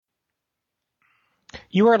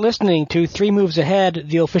You are listening to 3 Moves Ahead,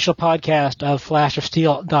 the official podcast of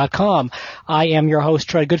FlashOfSteel.com. I am your host,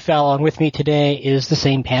 Troy Goodfellow, and with me today is the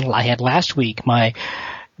same panel I had last week, my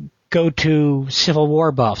go-to Civil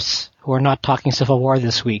War buffs, who are not talking Civil War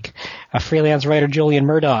this week. A freelance writer, Julian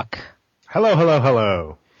Murdoch. Hello, hello,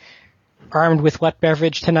 hello. Armed with what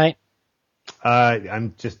beverage tonight?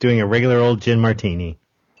 I'm just doing a regular old gin martini.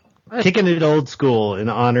 Kicking it old school in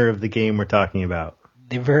honor of the game we're talking about.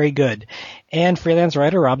 They're very good. And freelance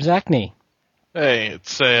writer Rob Zacny. Hey,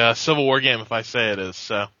 it's a Civil War game if I say it is,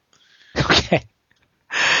 so. Okay.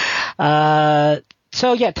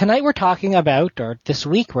 So yeah, tonight we're talking about, or this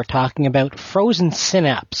week we're talking about Frozen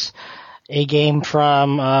Synapse, a game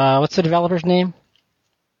from, what's the developer's name?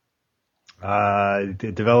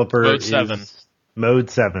 The developer Mode 7. Mode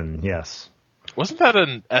 7, yes. Wasn't that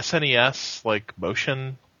an SNES, like,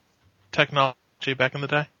 motion technology back in the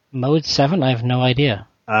day? Mode 7? I have no idea.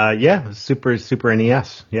 Yeah, Super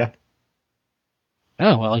NES, yeah.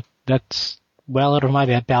 Oh, well, that's well out of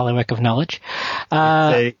my bailiwick of knowledge.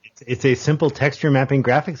 It's a simple texture mapping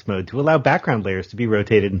graphics mode to allow background layers to be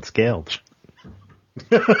rotated and scaled.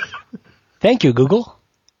 Thank you, Google.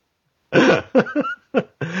 What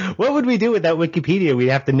would we do without Wikipedia? We'd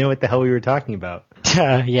have to know what the hell we were talking about.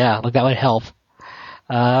 Yeah, like that would help.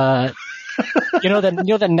 You know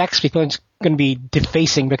that next week is going to be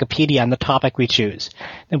defacing Wikipedia on the topic we choose.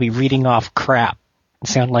 They'll be reading off crap and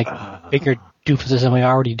sound like bigger doofuses than we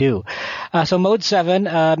already do. So Mode 7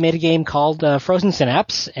 made a game called Frozen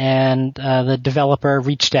Synapse, and the developer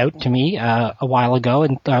reached out to me a while ago,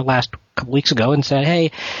 and last couple weeks ago, and said,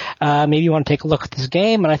 hey, maybe you want to take a look at this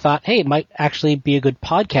game. And I thought, hey, it might actually be a good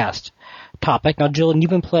podcast topic. Now, Julian, you've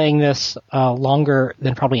been playing this longer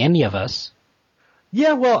than probably any of us.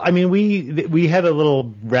 Yeah, well, I mean, we had a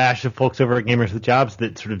little rash of folks over at Gamers with Jobs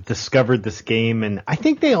that sort of discovered this game, and I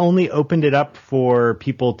think they only opened it up for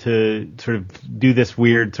people to sort of do this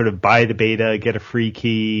weird sort of buy the beta, get a free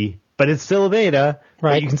key, but it's still a beta.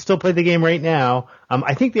 Right. You can still play the game right now.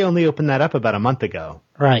 I think they only opened that up about a month ago.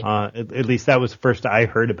 Right. At least that was the first I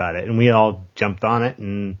heard about it, and we all jumped on it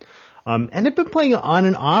and I've been playing it on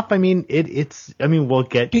and off. I mean, it's. I mean, we'll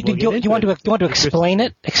get. Do you want to explain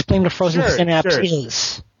it? Explain what Frozen Synapse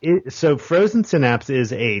is. So Frozen Synapse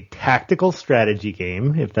is a tactical strategy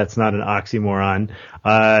game, if that's not an oxymoron.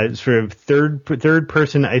 Sort of third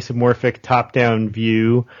person isomorphic top down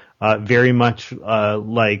view. Very much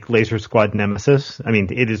like Laser Squad Nemesis. I mean,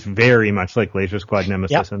 it is very much like Laser Squad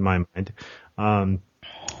Nemesis in my mind.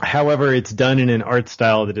 However, it's done in an art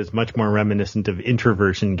style that is much more reminiscent of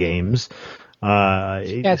Introversion games.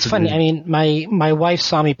 It's funny. I mean, my wife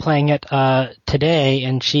saw me playing it today,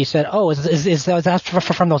 and she said, "Oh, is that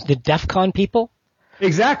from the DEF CON people?"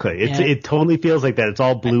 Exactly. It totally feels like that. It's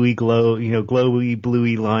all bluey glow, glowy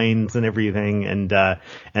bluey lines and everything, and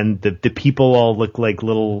the people all look like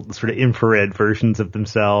little sort of infrared versions of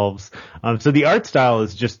themselves. So the art style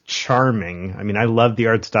is just charming. I mean, I love the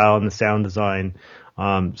art style and the sound design.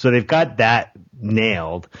 So they've got that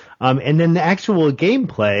nailed. And then the actual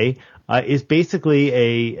gameplay is basically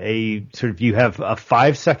a sort of, you have a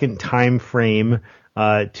 5-second time frame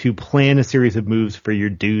to plan a series of moves for your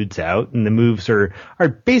dudes out, and the moves are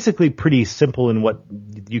basically pretty simple in what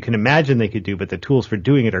you can imagine they could do, but the tools for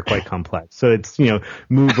doing it are quite complex. So it's,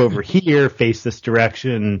 move over here, face this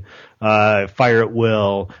direction, fire at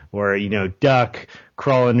will, or, duck,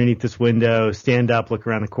 crawl underneath this window, stand up, look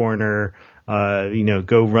around the corner,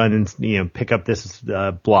 go run and, pick up this,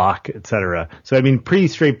 block, etc. So, I mean, pretty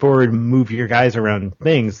straightforward, move your guys around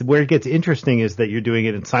things. Where it gets interesting is that you're doing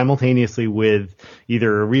it simultaneously with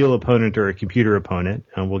either a real opponent or a computer opponent,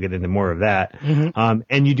 and we'll get into more of that. Mm-hmm.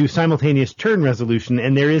 And you do simultaneous turn resolution,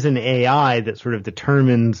 and there is an AI that sort of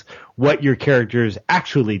determines what your characters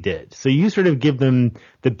actually did. So you sort of give them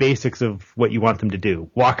the basics of what you want them to do.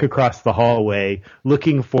 Walk across the hallway,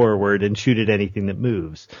 looking forward, and shoot at anything that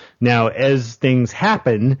moves. Now, as things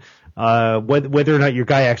happen, whether or not your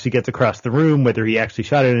guy actually gets across the room, whether he actually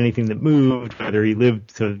shot at anything that moved, whether he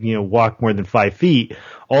lived to, walk more than 5 feet,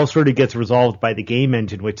 all sort of gets resolved by the game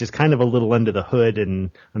engine, which is kind of a little under the hood, and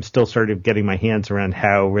I'm still sort of getting my hands around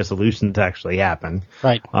how resolutions actually happen.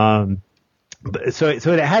 Right. So it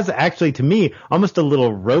has actually, to me, almost a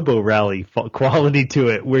little Robo-Rally quality to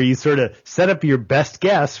it, where you sort of set up your best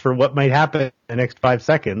guess for what might happen in the next 5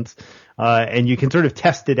 seconds, and you can sort of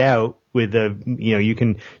test it out with you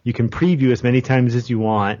can preview as many times as you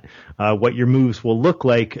want what your moves will look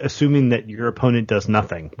like, assuming that your opponent does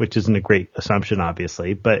nothing, which isn't a great assumption,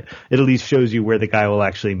 obviously, but it at least shows you where the guy will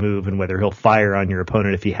actually move and whether he'll fire on your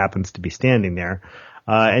opponent if he happens to be standing there.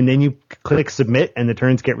 and then you click submit, and the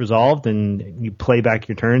turns get resolved, and you play back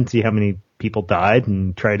your turn, see how many people died,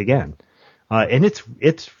 and try it again. And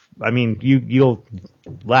it's I mean, you'll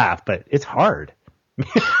laugh, but it's hard.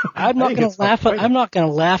 I'm not going to laugh. I'm not going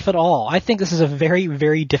to laugh at all. I think this is a very,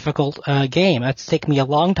 very difficult game. It's taken me a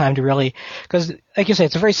long time to really, because like you say,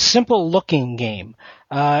 it's a very simple looking game.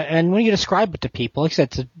 And when you describe it to people, like I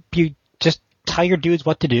said, you just tell your dudes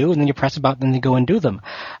what to do, and then you press a button, and they go and do them.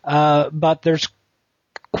 But there's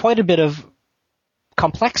quite a bit of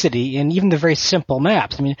complexity in even the very simple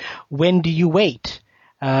maps. I mean, when do you wait?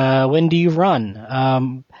 When do you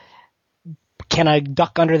run? Can I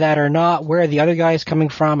duck under that or not? Where are the other guys coming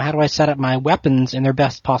from? How do I set up my weapons in their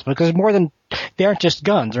best possible? Because they aren't just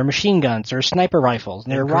guns or machine guns or sniper rifles.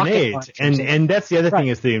 They're rocket launchers. And that's the other thing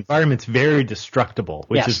is the environment's very destructible,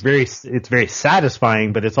 which is very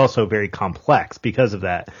satisfying, but it's also very complex because of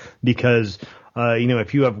that. Because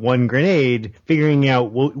if you have one grenade, figuring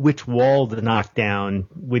out which wall to knock down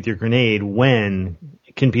with your grenade when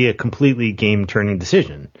can be a completely game-turning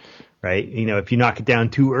decision. Right? If you knock it down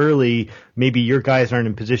too early, maybe your guys aren't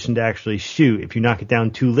in position to actually shoot. If you knock it down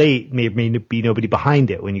too late, may be nobody behind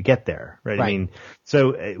it when you get there. Right? I mean,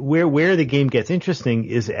 so where the game gets interesting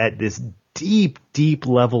is at this deep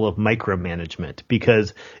level of micromanagement,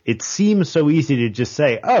 because it seems so easy to just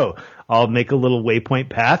say, oh, I'll make a little waypoint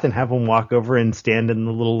path and have them walk over and stand in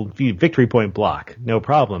the little victory point block. No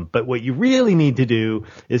problem. But what you really need to do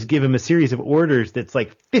is give them a series of orders that's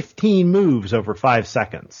like 15 moves over 5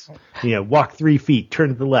 seconds. Walk 3 feet, turn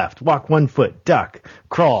to the left, walk 1 foot, duck,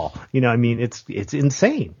 crawl. It's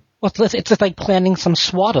insane. Well, it's just like planning some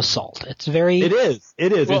SWAT assault. It's very. It is.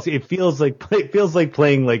 Well, it feels like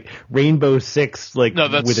playing like Rainbow Six with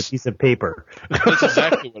a piece of paper. That's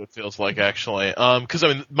exactly what it feels like, actually. Because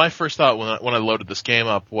my first thought when I loaded this game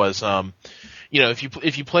up was,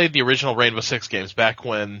 if you played the original Rainbow Six games back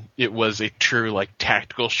when it was a true like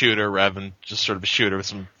tactical shooter rather than just sort of a shooter with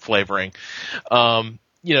some flavoring,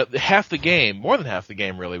 half the game, more than half the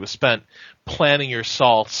game really, was spent planning your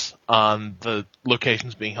assaults on the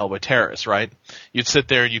locations being held by terrorists, right? You'd sit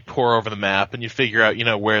there and you'd pore over the map and you'd figure out,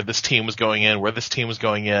 where this team was going in, where this team was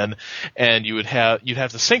going in, and you'd have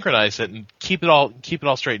to synchronize it and keep it all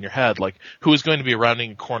straight in your head, like who was going to be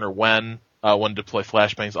rounding a corner when to deploy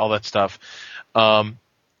flashbangs, all that stuff.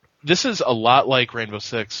 This is a lot like Rainbow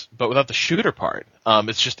Six, but without the shooter part.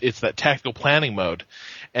 It's that tactical planning mode,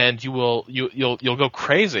 and you'll go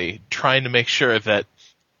crazy trying to make sure that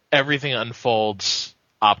everything unfolds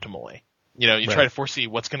optimally. Try to foresee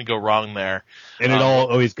what's going to go wrong there, and it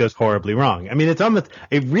all always goes horribly wrong. I mean, it's almost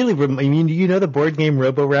the board game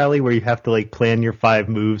Robo Rally where you have to like plan your 5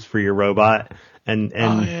 moves for your robot. But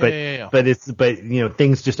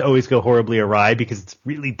things just always go horribly awry because it's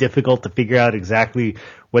really difficult to figure out exactly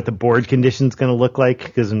what the board condition's going to look like,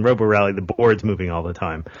 because in Robo Rally the board's moving all the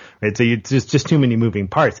time, right? So it's just too many moving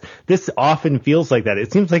parts. This often feels like that.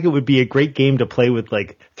 It seems like it would be a great game to play with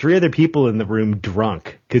like 3 other people in the room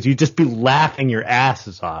drunk, because you'd just be laughing your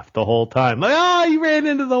asses off the whole time. Like, oh, you ran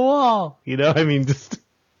into the wall. Just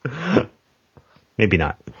maybe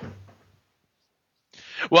not.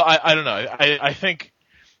 Well, I don't know. I think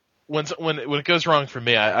when it goes wrong for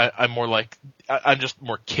me, I'm more like I'm just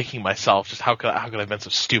more kicking myself. Just how could I have been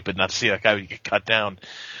so stupid not to see that guy get cut down?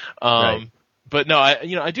 Right. But no,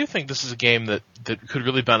 I do think this is a game that could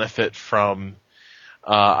really benefit from.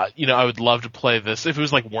 I would love to play this if it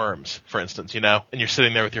was like Worms, for instance, and you're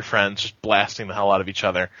sitting there with your friends just blasting the hell out of each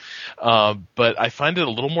other. But I find it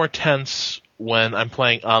a little more tense when I'm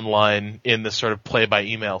playing online in this sort of play by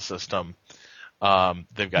email system.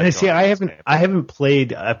 They've got. I haven't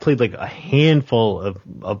played. I've played like a handful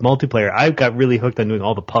of multiplayer. I've got really hooked on doing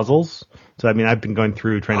all the puzzles. So I've been going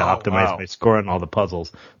through trying to optimize my score on all the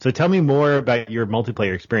puzzles. So tell me more about your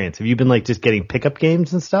multiplayer experience. Have you been like just getting pickup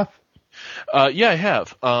games and stuff? Yeah, I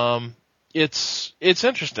have. It's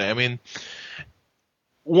interesting.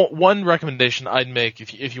 One recommendation I'd make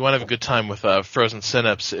if you want to have a good time with Frozen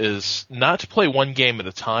Synapse is not to play one game at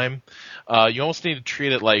a time. You almost need to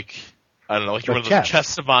treat it like, I don't know, like you're one of those chess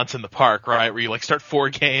savants in the park, right? Where you like start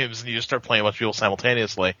 4 games and you just start playing a bunch of people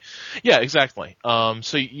simultaneously. Yeah, exactly.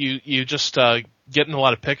 So you just get in a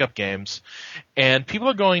lot of pickup games, and people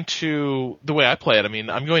are going to, the way I play it,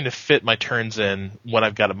 I'm going to fit my turns in when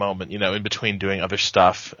I've got a moment, in between doing other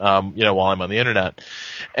stuff, while I'm on the internet.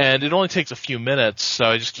 And it only takes a few minutes, so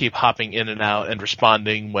I just keep hopping in and out and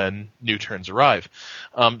responding when new turns arrive.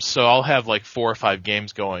 So I'll have like 4 or 5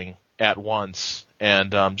 games going at once,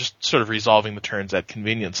 and just sort of resolving the turns at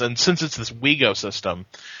convenience. And since it's this WeGo system,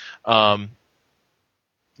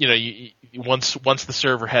 once the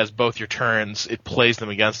server has both your turns, it plays them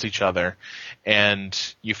against each other, and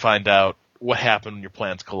you find out what happened when your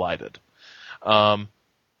plans collided.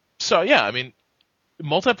 So yeah, I mean,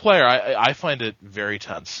 multiplayer, I find it very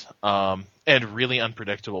tense, and really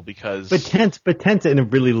unpredictable because... But tense in a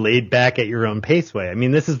really laid back at your own pace way. I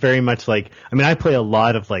mean, this is very much like, I mean, I play a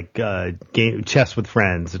lot of like, chess with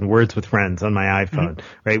friends and words with friends on my iPhone,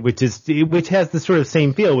 right? Which has the sort of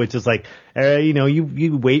same feel, which is like,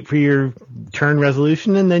 you wait for your turn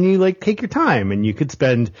resolution and then you like take your time, and you could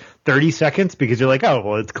spend 30 seconds because you're like, oh,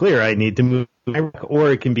 well, it's clear I need to move.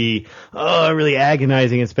 Or it can be really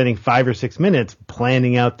agonizing and spending 5 or 6 minutes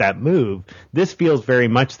planning out that move. This feels very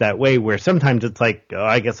much that way, where sometimes it's like,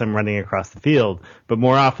 I guess I'm running across the field. But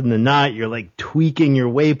more often than not, you're like tweaking your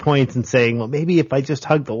waypoints and saying, well, maybe if I just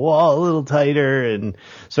hug the wall a little tighter. And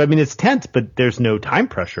so, I mean, it's tense, but there's no time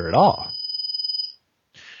pressure at all.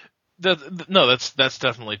 No, that's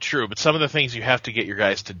definitely true. But some of the things you have to get your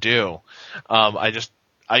guys to do,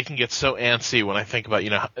 I can get so antsy when I think about,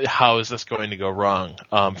 how is this going to go wrong?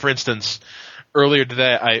 For instance, earlier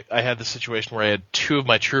today, I had the situation where I had 2 of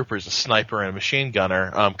my troopers, a sniper and a machine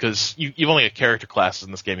gunner, because you've only got character classes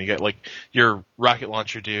in this game. You got like your rocket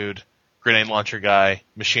launcher dude, grenade launcher guy,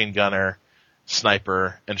 machine gunner,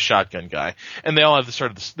 sniper, and shotgun guy. And they all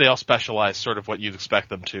have they all specialize sort of what you'd expect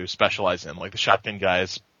them to specialize in. Like the shotgun guy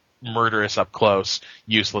is murderous up close,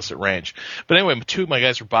 useless at range. But anyway, 2 of my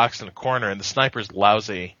guys were boxed in a corner, and the sniper's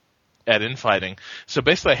lousy at infighting. So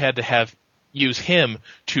basically I had to use him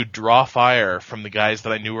to draw fire from the guys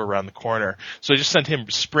that I knew were around the corner. So I just sent him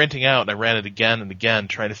sprinting out, and I ran it again and again,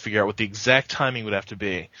 trying to figure out what the exact timing would have to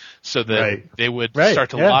be so that they would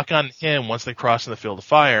start to lock on him once they crossed in the field of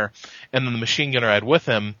fire, and then the machine gunner I had with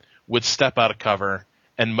him would step out of cover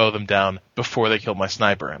and mow them down before they killed my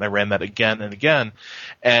sniper. And I ran that again and again.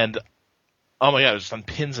 And, oh my God, I was just on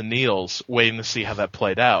pins and needles waiting to see how that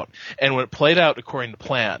played out. And when it played out according to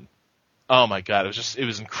plan, oh my God, it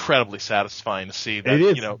was incredibly satisfying to see that, it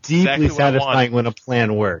is deeply exactly satisfying when a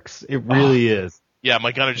plan works. It really is. Yeah,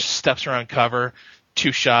 my gunner just steps around cover,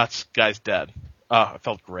 2 shots, guy's dead. Oh, it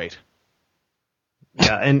felt great.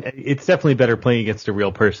 Yeah, and it's definitely better playing against a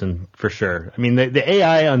real person for sure. I mean, the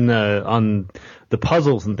AI on the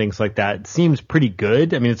puzzles and things like that seems pretty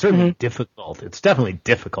good. I mean, it's certainly difficult. It's definitely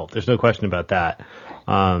difficult. There's no question about that.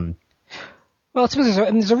 Well, it's because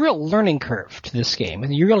there's a real learning curve to this game.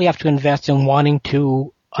 You really have to invest in wanting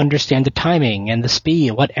to understand the timing and the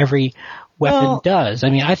speed of what every weapon does. I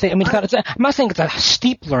mean, I'm not saying it's a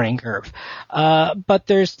steep learning curve, but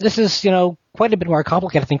this is quite a bit more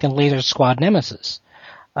complicated, I think, than Laser Squad Nemesis.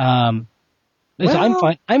 I'm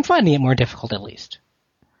finding it more difficult, at least.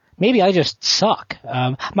 Maybe I just suck.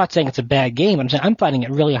 I'm not saying it's a bad game. I'm saying I'm finding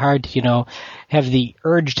it really hard to, have the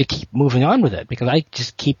urge to keep moving on with it because I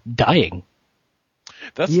just keep dying.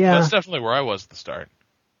 That's definitely where I was at the start.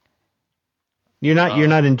 You're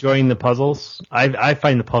not enjoying the puzzles? I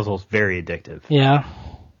find the puzzles very addictive. Yeah.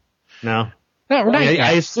 No? No, right.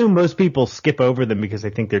 I assume most people skip over them because they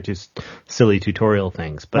think they're just silly tutorial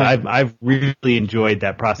things. But right. I've really enjoyed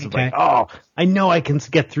that process of like, I know I can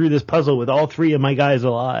get through this puzzle with all 3 of my guys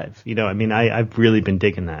alive. I've really been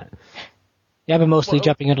digging that. Yeah, I've been mostly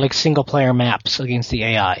jumping into like single player maps against the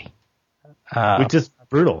AI. Which is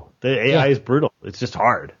brutal. The AI is brutal. It's just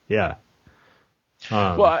hard. Yeah.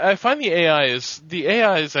 Well, I find the AI is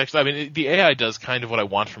actually, I mean, the AI does kind of what I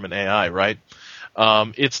want from an AI, right?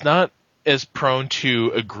 It's not as prone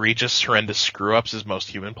to egregious, horrendous screw-ups as most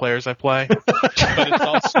human players I play, but it's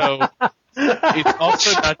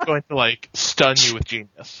also not going to like stun you with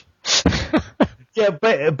genius. Yeah,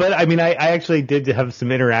 but I mean, I actually did have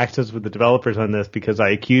some interactions with the developers on this because I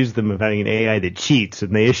accused them of having an AI that cheats,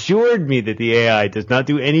 and they assured me that the AI does not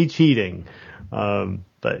do any cheating.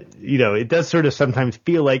 But, it does sort of sometimes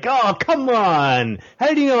feel like, oh, come on! How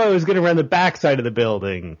did you know I was going to run the backside of the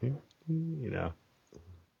building?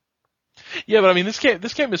 Yeah, but I mean, this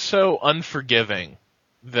game is so unforgiving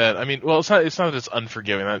that, I mean, well, it's not that it's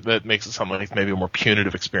unforgiving. That makes it sound like maybe a more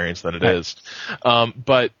punitive experience than it is.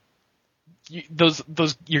 But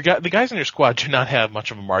the guys in your squad do not have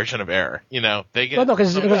much of a margin of error. They get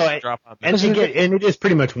drop on them. And it is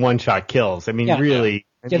pretty much one-shot kills. I mean, really.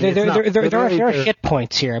 Yeah, there are hit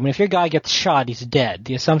points here. I mean, if your guy gets shot, he's dead.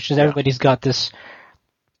 The assumption is everybody's got this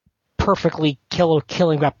perfectly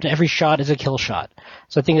killing weapon. Every shot is a kill shot.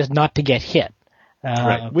 So the thing is not to get hit.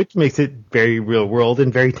 Right, which makes it very real world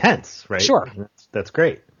and very tense, right? Sure. That's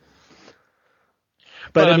great.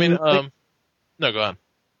 But I mean, no, go on.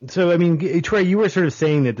 So, I mean, Troy, you were sort of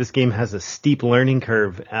saying that this game has a steep learning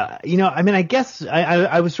curve. I guess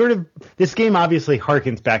I was sort of, this game obviously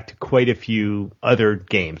harkens back to quite a few other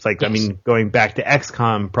games. Like, yes. I mean, going back to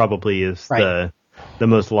XCOM probably is right. the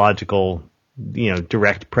most logical,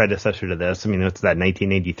 direct predecessor to this. I mean, it's that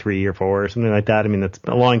 1983 or 4 or something like that. I mean, that's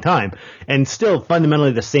a long time. And still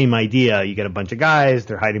fundamentally the same idea. You get a bunch of guys,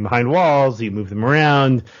 they're hiding behind walls, you move them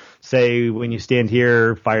around, say, when you stand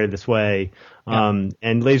here, fire this way. Yeah.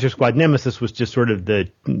 And Laser Squad Nemesis was just sort of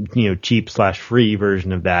the, cheap/free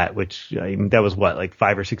version of that, which, I mean, that was what, like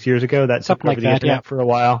 5 or 6 years ago? That something like that, for a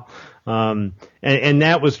while. And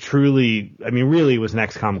that was truly, I mean, really was an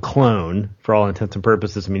XCOM clone for all intents and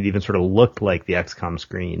purposes. I mean, it even sort of looked like the XCOM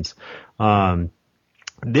screens.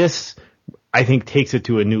 This, I think, takes it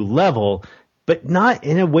to a new level, but not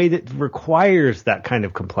in a way that requires that kind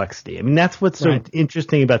of complexity. I mean, that's what's so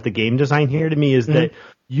interesting about the game design here to me is that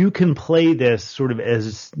you can play this sort of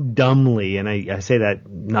as dumbly, and I say that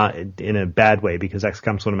not in a bad way because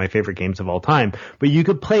XCOM's one of my favorite games of all time, but you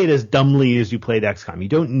could play it as dumbly as you played XCOM. You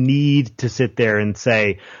don't need to sit there and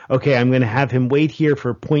say, okay, I'm going to have him wait here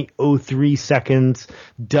for 0.03 seconds,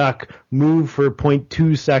 duck, move for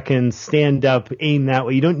 0.2 seconds, stand up, aim that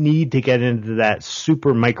way. You don't need to get into that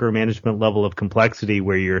super micromanagement level of complexity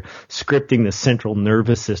where you're scripting the central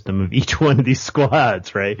nervous system of each one of these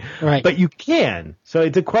squads, right? Right. But you can. So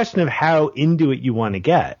it's a question of how into it you want to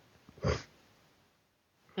get.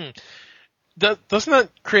 Doesn't that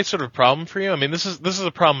create sort of a problem for you? I mean, this is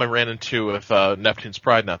a problem I ran into with Neptune's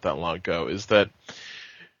Pride not that long ago. Is that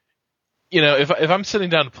if I'm sitting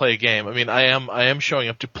down to play a game, I mean, I am showing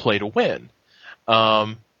up to play to win,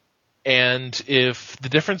 and if the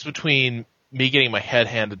difference between me getting my head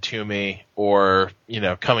handed to me or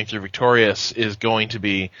coming through victorious is going to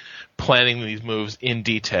be planning these moves in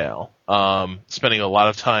detail, spending a lot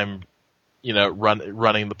of time,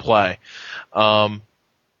 running the play,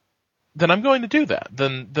 then I'm going to do that.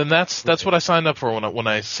 Then that's what I signed up for when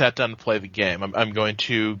I sat down to play the game. I'm going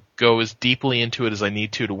to go as deeply into it as I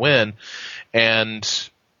need to win, and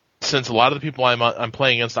since a lot of the people I'm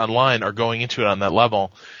playing against online are going into it on that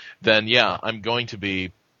level, then yeah, I'm going to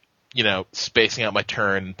be spacing out my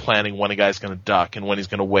turn and planning when a guy's going to duck and when he's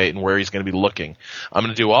going to wait and where he's going to be looking. I'm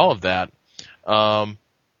going to do all of that. And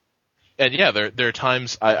yeah, there are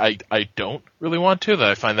times I don't really want to, that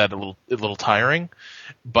I find that a little tiring,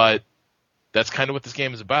 but that's kind of what this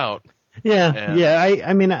game is about. Yeah.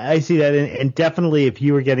 I mean, I see that, and definitely if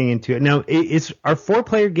you were getting into it now, are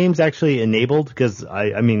 4-player games actually enabled? Because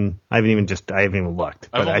I haven't even looked.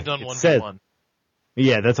 I've only done 1v1.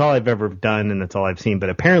 Yeah, that's all I've ever done, and that's all I've seen. But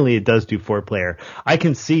apparently, it does do 4-player. I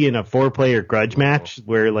can see in a 4-player grudge match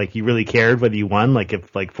where, like, you really cared whether you won. Like, if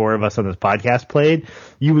 4 of us on this podcast played,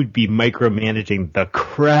 you would be micromanaging the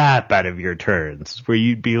crap out of your turns. Where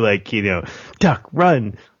you'd be like, duck,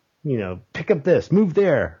 run, pick up this, move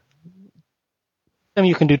there. I mean,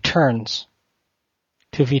 you can do turns.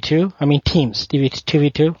 2v2. I mean, teams.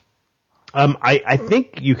 2v2. I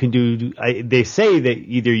think you can do. They say that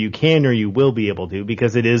either you can or you will be able to,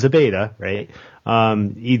 because it is a beta, right?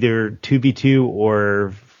 Either 2v2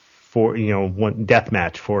 or one death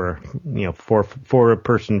match for a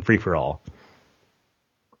person free for all.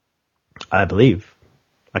 I believe.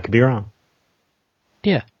 I could be wrong.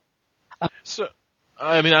 Yeah. So,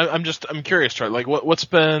 I mean, I'm curious, Troy. Like, what's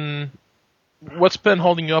been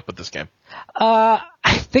holding you up with this game? I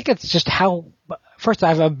think it's just how. First, I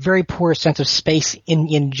have a very poor sense of space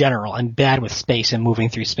in general. I'm bad with space and moving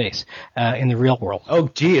through space in the real world. Oh,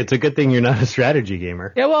 gee, it's a good thing you're not a strategy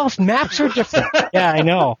gamer. Yeah, well, maps are different. Yeah, I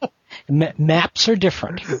know. Maps are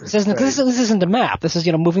different. This isn't a map. This is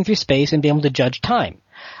moving through space and being able to judge time.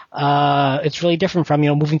 It's really different from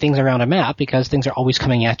moving things around a map because things are always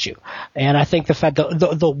coming at you. And I think the fact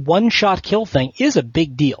the one-shot kill thing is a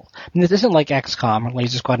big deal. I mean, this isn't like XCOM or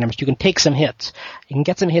Laser Squad Nemesis. You can take some hits. You can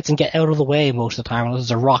get some hits and get out of the way most of the time unless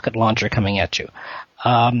there's a rocket launcher coming at you.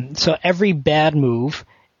 So every bad move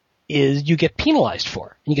you get penalized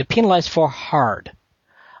for. And you get penalized for hard.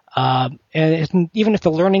 And even if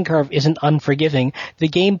the learning curve isn't unforgiving, the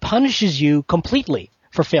game punishes you completely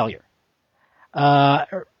for failure.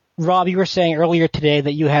 Rob, you were saying earlier today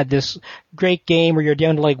that you had this great game where you're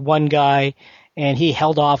down to one guy and he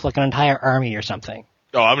held off an entire army or something.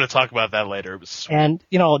 Oh, I'm going to talk about that later. It was sweet. And,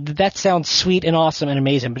 that sounds sweet and awesome and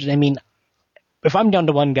amazing, but I mean, if I'm down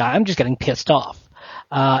to one guy, I'm just getting pissed off.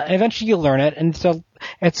 And eventually you learn it, and so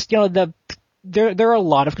it's, there are a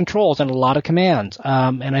lot of controls and a lot of commands,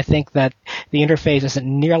 and I think that the interface isn't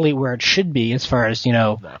nearly where it should be as far as,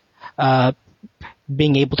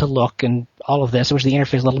 being able to look and all of this. I wish the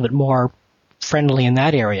interface was a little bit more friendly in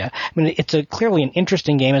that area. I mean, it's clearly an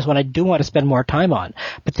interesting game. It's one I do want to spend more time on.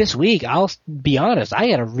 But this week, I'll be honest, I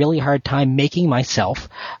had a really hard time making myself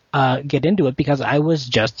get into it because I was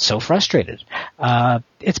just so frustrated.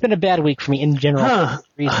 It's been a bad week for me in general.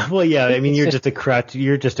 Well, yeah, I mean, you're just a crotchety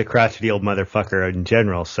old motherfucker in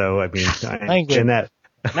general. So, I mean,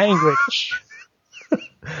 Language.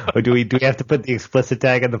 Or do we have to put the explicit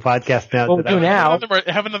tag on the podcast now? Well, we do now.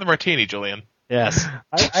 Have another martini, Julian. Yes.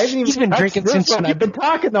 I haven't even He's been drinking since. You've been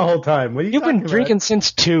talking the whole time. What are you You've talking been drinking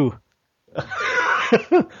since 2.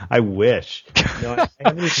 I wish. No, I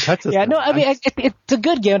haven't even touched this. Yeah, no, I mean, it's a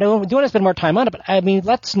good game. I do want to spend more time on it, but I mean,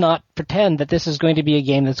 let's not pretend that this is going to be a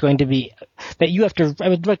game that's going to be, that you have to, I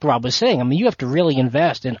mean, like Rob was saying, I mean, you have to really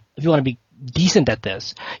invest in, if you want to be decent at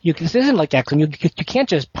this. This isn't like XCOM. You can't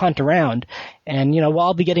just punt around and, well,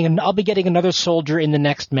 I'll be getting another soldier in the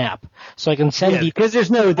next map. So I can send because there's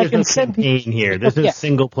no campaign here. There's no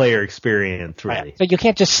single player experience, really. Right. So you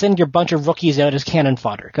can't just send your bunch of rookies out as cannon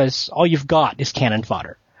fodder because all you've got is cannon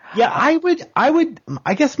fodder. Yeah,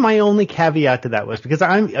 I guess my only caveat to that was because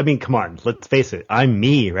I mean, come on, let's face it. I'm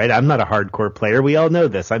me, right? I'm not a hardcore player. We all know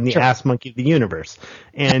this. I'm the ass monkey of the universe.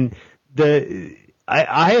 And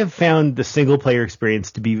I have found the single player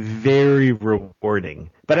experience to be very rewarding,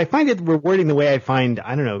 but I find it rewarding the way I find,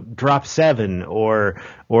 I don't know, Drop 7 or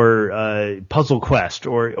Puzzle Quest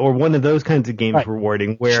or one of those kinds of games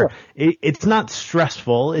rewarding where it's not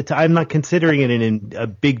stressful. I'm not considering it a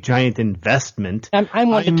big giant investment.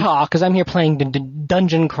 I'm one to talk because I'm here playing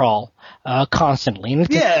dungeon crawl constantly. And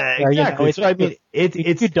exactly. So I mean,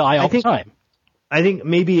 you die all the time. I think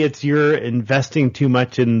maybe it's you're investing too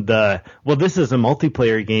much in this is a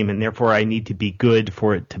multiplayer game and therefore I need to be good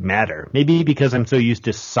for it to matter. Maybe because I'm so used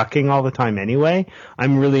to sucking all the time anyway,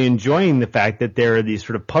 I'm really enjoying the fact that there are these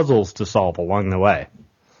sort of puzzles to solve along the way.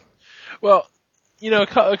 Well,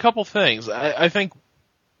 a couple things. I think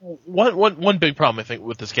one big problem I think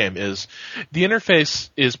with this game is the interface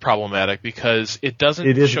is problematic because it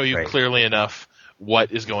doesn't show you clearly enough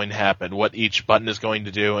what is going to happen, what each button is going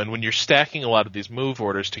to do, and when you're stacking a lot of these move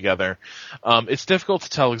orders together, it's difficult to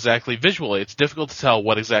tell exactly visually. It's difficult to tell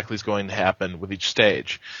what exactly is going to happen with each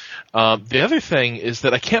stage. The other thing is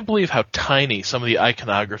that I can't believe how tiny some of the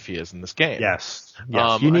iconography is in this game. Yes.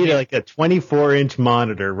 You need like a 24-inch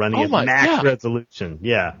monitor running at max resolution.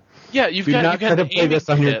 Yeah. Yeah, you've got to play this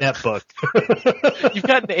on your netbook. You've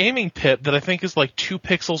got an aiming pit that I think is like 2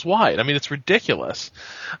 pixels wide. I mean, it's ridiculous.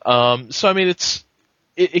 So I mean,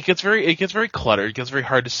 it gets very cluttered. It gets very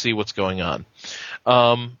hard to see what's going on.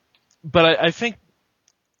 But I think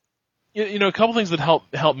a couple things that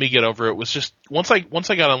helped me get over it was just once I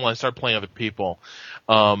got online, started playing other people,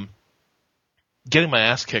 getting my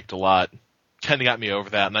ass kicked a lot kind of got me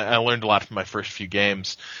over that, and I learned a lot from my first few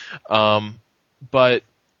games. But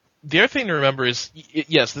the other thing to remember is,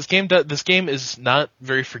 yes, this game is not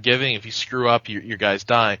very forgiving. If you screw up, your guys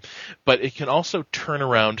die. But it can also turn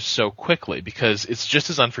around so quickly because it's just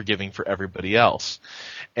as unforgiving for everybody else.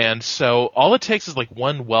 And so all it takes is like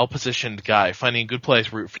one well-positioned guy finding a good place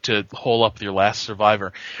to hole up with your last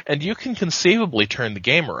survivor, and you can conceivably turn the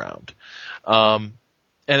game around. And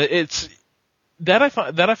it's that I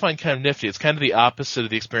find kind of nifty. It's kind of the opposite of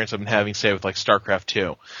the experience I've been having, say, with like StarCraft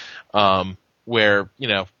 2, where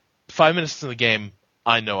 5 minutes in the game,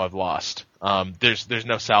 I know I've lost. There's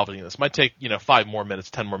no salvaging this. It might take 5 more minutes,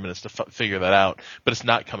 10 more minutes to figure that out, but it's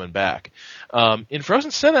not coming back. In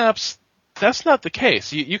Frozen Synapse, that's not the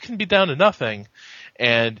case. You can be down to nothing,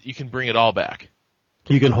 and you can bring it all back.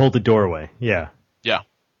 You can hold the doorway. Yeah.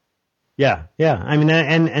 Yeah. I mean,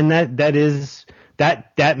 and that is.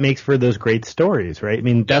 That makes for those great stories, right? I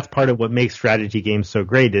mean, that's part of what makes strategy games so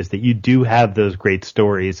great is that you do have those great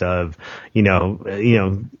stories of,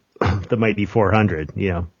 the mighty 400,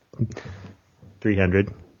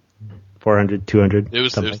 300, 400, 200. It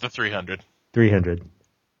was the 300. 300.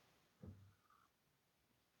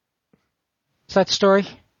 Is that story?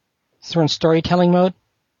 Is there in storytelling mode?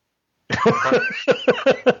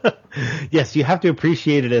 Yes, you have to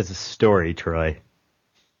appreciate it as a story, Troy.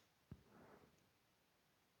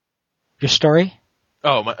 Your story?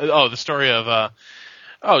 The story of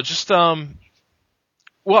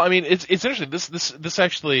well, I mean, it's interesting. This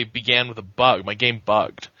actually began with a bug. My game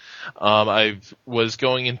bugged. I was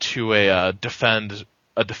going into a defend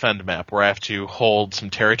map where I have to hold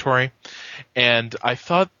some territory, and I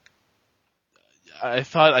thought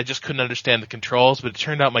I just couldn't understand the controls, but it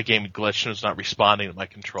turned out my game had glitched and was not responding to my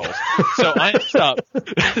controls. So I ended up.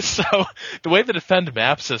 So the way the defend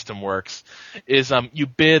map system works is you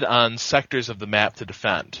bid on sectors of the map to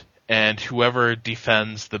defend, and whoever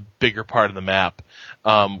defends the bigger part of the map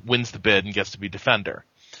wins the bid and gets to be defender.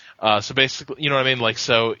 So basically, you know what I mean? Like,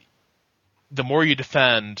 so the more you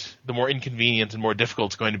defend, the more inconvenient and more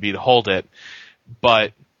difficult it's going to be to hold it,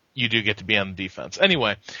 but you do get to be on the defense.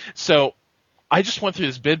 Anyway, so I just went through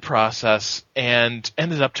this bid process and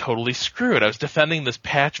ended up totally screwed. I was defending this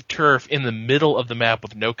patch of turf in the middle of the map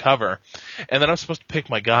with no cover, and then I was supposed to pick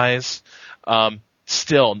my guys.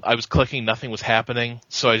 Still, I was clicking, nothing was happening,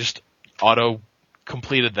 so I just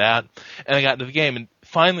auto-completed that, and I got into the game, and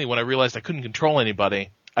finally, when I realized I couldn't control anybody,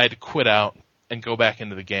 I had to quit out and go back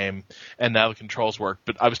into the game, and now the controls work,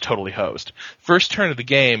 but I was totally hosed. First turn of the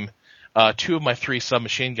game, 2 of my 3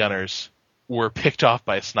 submachine gunners were picked off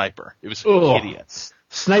by a sniper. It was hideous.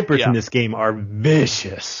 Snipers in this game are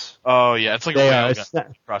vicious. Oh yeah, it's like a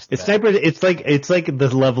railgun across the map. It's like the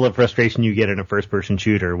level of frustration you get in a first-person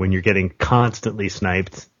shooter when you're getting constantly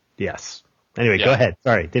sniped. Yes. Anyway, go ahead.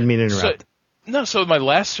 Sorry, didn't mean to interrupt. So my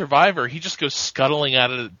last survivor, he just goes scuttling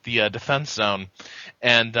out of the defense zone,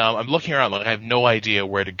 and I'm looking around like I have no idea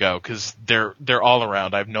where to go because they're all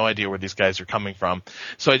around. I have no idea where these guys are coming from.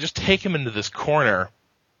 So I just take him into this corner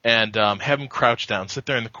and have him crouch down, sit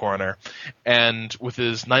there in the corner, and with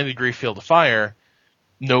his 90-degree field of fire,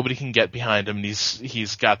 nobody can get behind him. And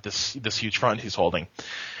he's got this huge front he's holding,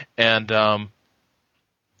 and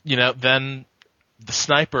then the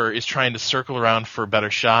sniper is trying to circle around for a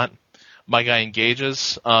better shot. My guy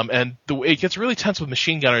engages, and it gets really tense with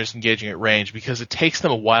machine gunners engaging at range because it takes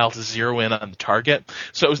them a while to zero in on the target.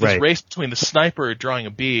 So it was this race between the sniper drawing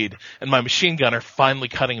a bead and my machine gunner finally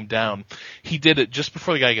cutting him down. He did it just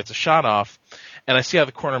before the guy gets a shot off, and I see out of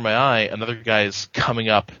the corner of my eye another guy is coming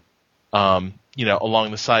up,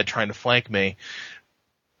 along the side trying to flank me.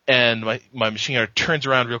 And my machine gunner turns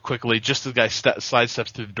around real quickly just as the guy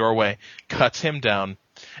sidesteps through the doorway, cuts him down,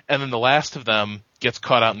 and then the last of them gets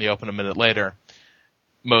caught out in the open a minute later,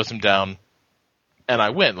 mows him down, and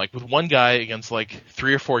I win. Like, with one guy against,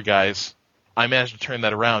 3 or 4 guys, I managed to turn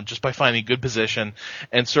that around just by finding good position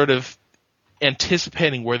and sort of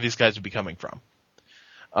anticipating where these guys would be coming from.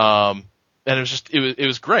 And it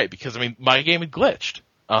was great because, my game had glitched.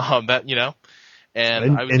 And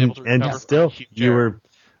I was able to recover. And still, you were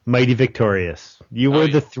mighty victorious. You were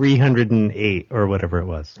the 308 or whatever it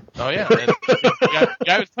was. Oh yeah, and the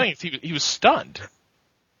guy was playing. He was stunned.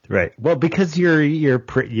 Right. Well, because your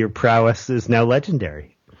prowess is now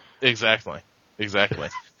legendary. Exactly.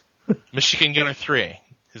 Machine Gunner 3.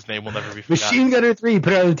 His name will never be forgotten. Machine Gunner 3.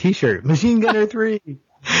 Put it on a T-shirt. Machine Gunner 3.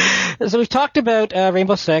 So we've talked about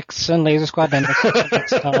Rainbow Six and Laser Squad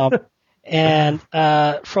Nemesis and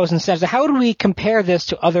Frozen Sense. How do we compare this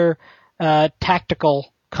to other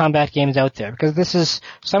tactical combat games out there? Because this is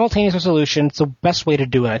simultaneous resolution. It's the best way to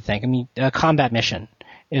do it, I think. Combat Mission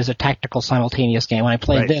is a tactical simultaneous game. When I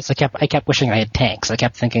played this, I kept wishing I had tanks. I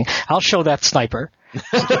kept thinking, I'll show that sniper.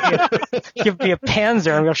 Give me a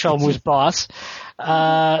Panzer and we'll show him who's boss.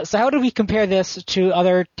 So how do we compare this to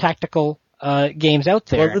other tactical games out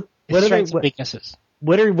there? What strengths and weaknesses?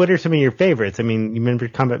 What are some of your favorites? You remember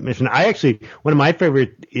Combat Mission? One of my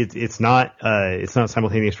favorite. It's not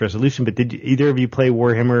simultaneous resolution. But did either of you play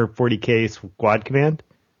Warhammer 40K Squad Command?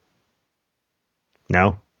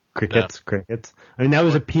 No, crickets. That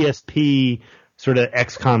was a PSP sort of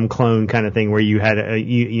XCOM clone kind of thing where you had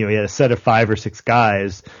you had a set of 5 or 6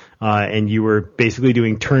 guys, and you were basically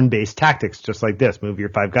doing turn-based tactics just like this. Move your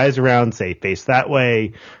 5 guys around, say face that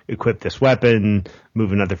way, equip this weapon,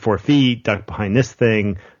 move another 4 feet, duck behind this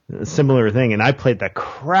thing, similar thing. And I played the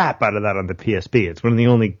crap out of that on the PSP. It's one of the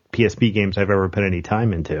only PSP games I've ever put any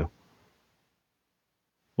time into.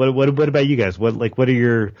 What about you guys?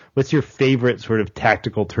 What's your favorite sort of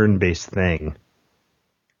tactical turn-based thing?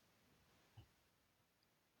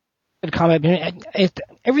 Combat,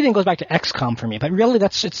 everything goes back to XCOM for me, but really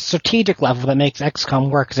it's strategic level that makes XCOM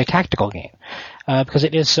work as a tactical game, because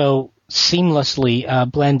it is so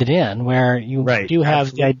seamlessly blended in, where you do have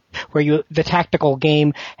the tactical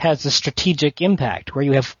game has the strategic impact, where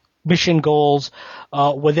you have mission goals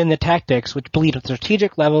within the tactics, which bleed at the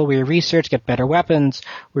strategic level, where you research, get better weapons,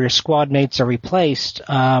 where your squad mates are replaced,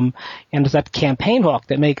 and there's that campaign hook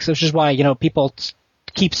that makes, which is why people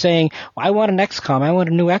keep saying, well, I want an XCOM, I want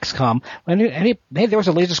a new XCOM. Hey, there was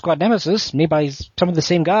a Laser Squad Nemesis, made by some of the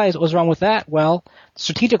same guys. What was wrong with that? Well, the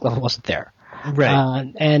strategic level wasn't there.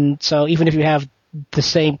 Right. And so even if you have the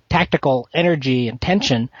same tactical energy and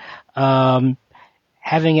tension,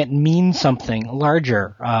 having it mean something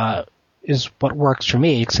larger is what works for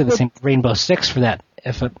me. You can say the same Rainbow Six for that,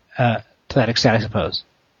 to that extent, I suppose.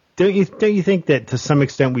 Don't you think that to some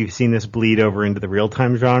extent we've seen this bleed over into the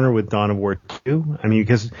real-time genre with Dawn of War 2?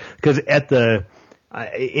 Because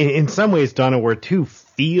in some ways Dawn of War 2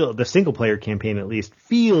 the single-player campaign at least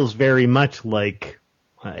feels very much like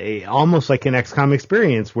almost like an XCOM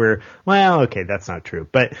experience where, well, okay, that's not true,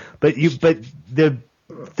 but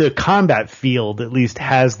the combat field at least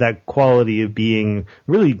has that quality of being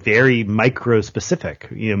really very micro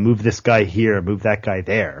specific. Move this guy here, move that guy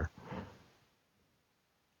there.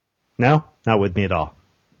 No, not with me at all.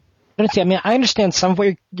 I mean, I understand some of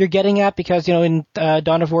what you're getting at because, in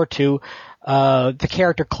Dawn of War 2, the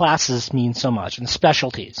character classes mean so much and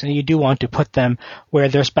specialties, and you do want to put them where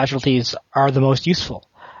their specialties are the most useful.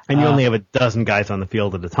 And you only have a dozen guys on the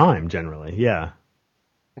field at a time, generally. Yeah.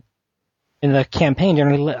 In the campaign,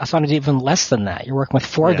 generally, sometimes even less than that. You're working with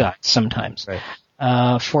 4 guys sometimes.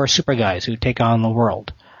 Right. 4 super guys who take on the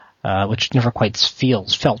world, which never quite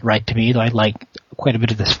felt right to me. Though I like quite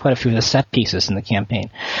a few of the set pieces in the campaign.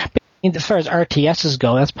 But as far as RTSs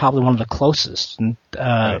go, that's probably one of the closest. And,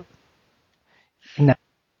 right.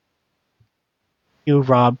 You,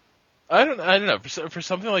 Rob? I don't know. For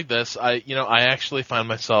something like this, I actually find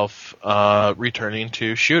myself returning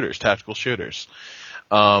to tactical shooters.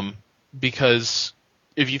 Because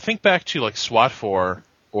if you think back to like SWAT 4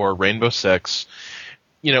 or Rainbow Six,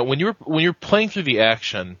 when you're playing through the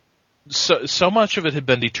action, so much of it had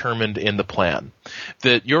been determined in the plan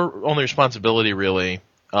that your only responsibility really,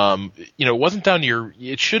 it wasn't down to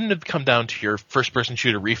it shouldn't have come down to your first person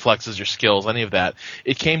shooter reflexes, your skills, any of that.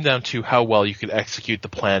 It came down to how well you could execute the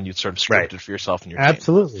plan you'd sort of scripted for yourself and your team.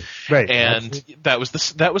 Absolutely. Right. And Absolutely.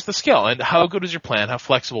 that was the skill. And how good was your plan? How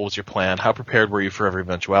flexible was your plan? How prepared were you for every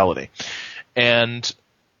eventuality? And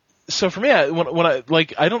so for me,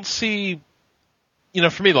 I don't see,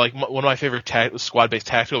 for me, like one of my favorite squad-based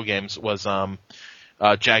tactical games was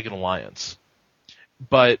Jagged Alliance.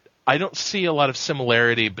 But I don't see a lot of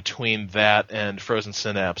similarity between that and Frozen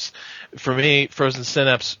Synapse. For me, Frozen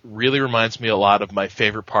Synapse really reminds me a lot of my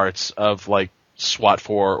favorite parts of like SWAT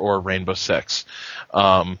 4 or Rainbow Six,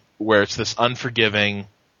 where it's this unforgiving,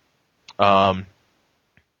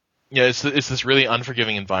 it's this really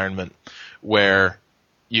unforgiving environment where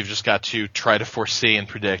you've just got to try to foresee and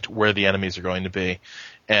predict where the enemies are going to be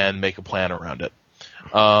and make a plan around it.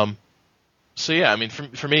 So yeah, I mean,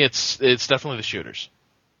 for me, it's definitely the shooters.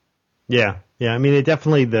 Yeah. I mean, it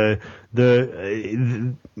definitely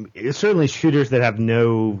certainly shooters that have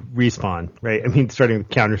no respawn, right? I mean, starting with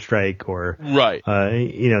Counter-Strike or right.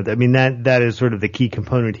 I mean that is sort of the key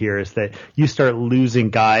component here is that you start losing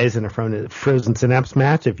guys in a Frozen Synapse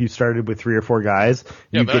match. If you started with 3 or 4 guys,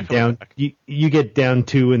 you get down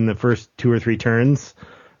 2 in the first 2 or 3 turns.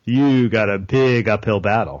 You got a big uphill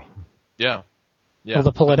battle. Yeah. Yeah. Well,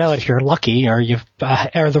 to pull it out, if you're lucky or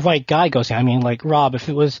or the right guy goes in. I mean, like Rob,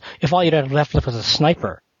 if all you'd have left was a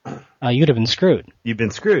sniper, you'd have been screwed. You've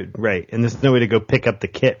been screwed, right? And there's no way to go pick up the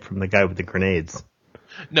kit from the guy with the grenades.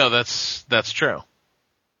 No, that's true.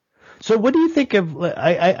 So, what do you think of?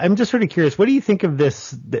 I'm just sort of curious. What do you think of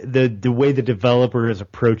this? The way the developer is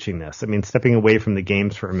approaching this. I mean, stepping away from the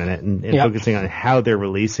games for a minute and focusing on how they're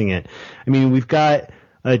releasing it. I mean, we've got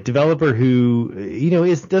a developer who,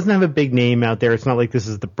 doesn't have a big name out there. It's not like this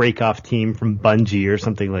is the break-off team from Bungie or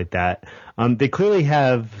something like that. They clearly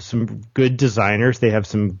have some good designers. They have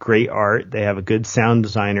some great art. They have a good sound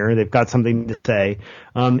designer. They've got something to say.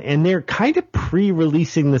 And they're kind of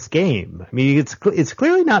pre-releasing this game. I mean, it's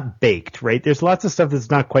clearly not baked, right? There's lots of stuff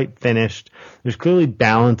that's not quite finished. There's clearly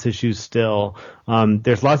balance issues still.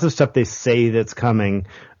 There's lots of stuff they say that's coming.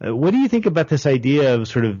 What do you think about this idea of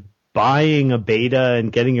sort of buying a beta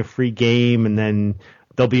and getting a free game and then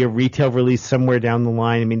there'll be a retail release somewhere down the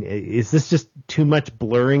line? I mean, is this just too much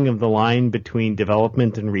blurring of the line between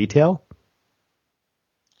development and retail?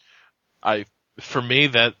 For me,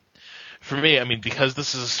 I mean, because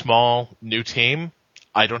this is a small new team,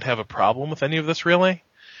 I don't have a problem with any of this really,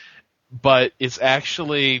 but they're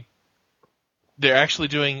actually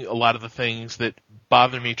doing a lot of the things that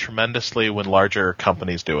bother me tremendously when larger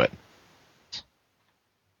companies do it.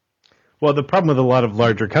 Well, the problem with a lot of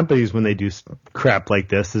larger companies when they do crap like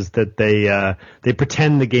this is that they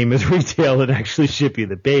pretend the game is retail and actually ship you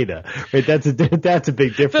the beta. Right? That's a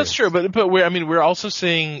big difference. That's true, but we're also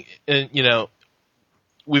seeing,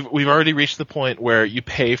 we've already reached the point where you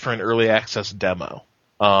pay for an early access demo.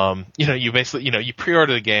 You basically, you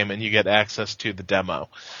pre-order the game and you get access to the demo.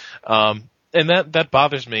 And that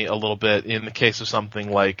bothers me a little bit in the case of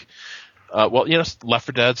something like Left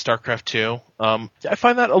 4 Dead, StarCraft 2, I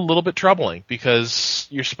find that a little bit troubling because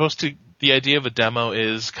the idea of a demo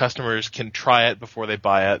is customers can try it before they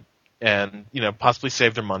buy it and, possibly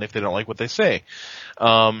save their money if they don't like what they see.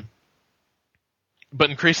 but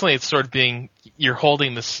increasingly it's sort of you're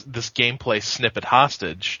holding this gameplay snippet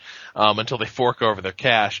hostage until they fork over their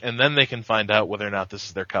cash, and then they can find out whether or not this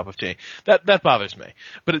is their cup of tea. That bothers me.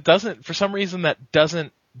 But it doesn't, for some reason, that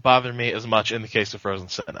doesn't bother me as much in the case of Frozen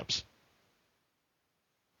Synapse.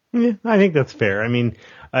 Yeah, I think that's fair. I mean,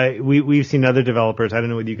 we've seen other developers. I don't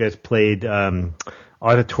know whether you guys played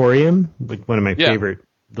Auditorium, like one of my favorite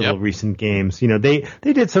little recent games. You know, they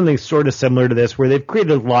did something sort of similar to this, where they've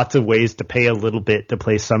created lots of ways to pay a little bit to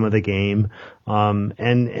play some of the game.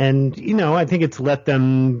 And you know, I think it's let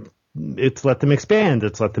them expand.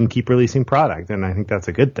 It's let them keep releasing product. And I think that's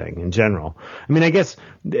a good thing in general. I mean, I guess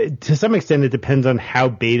to some extent it depends on how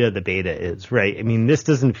beta the beta is, right? I mean, this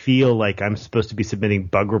doesn't feel like I'm supposed to be submitting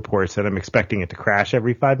bug reports and I'm expecting it to crash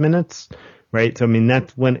every 5 minutes. Right. So, I mean,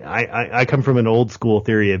 that's when I come from an old school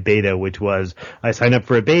theory of beta, which was I sign up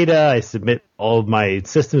for a beta, I submit all of my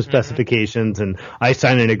system specifications, and I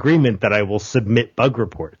sign an agreement that I will submit bug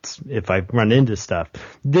reports if I run into stuff.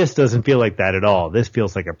 This doesn't feel like that at all. This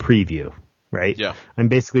feels like a preview, right? Yeah. I'm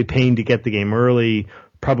basically paying to get the game early,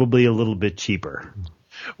 probably a little bit cheaper.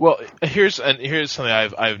 Well, here's something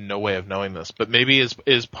I have no way of knowing this, but maybe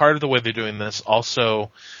is part of the way they're doing this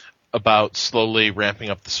also about slowly ramping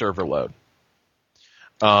up the server load.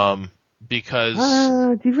 Because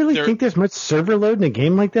do you really think there's much server load in a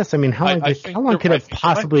game like this? I mean, how long could it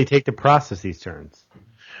possibly take to process these turns?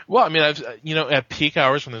 Well, I mean, at peak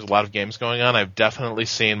hours when there's a lot of games going on, I've definitely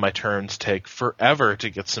seen my turns take forever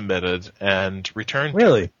to get submitted and returned.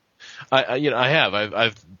 Really? I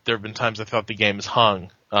have. There have been times I thought the game is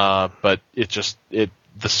hung, but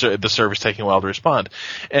the server's taking a while to respond.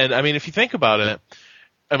 And I mean, if you think about it,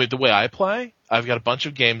 I mean, the way I play, I've got a bunch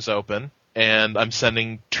of games open, and I'm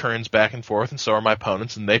sending turns back and forth, and so are my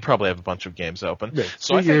opponents, and they probably have a bunch of games open. Right.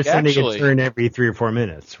 So you're sending a turn every 3 or 4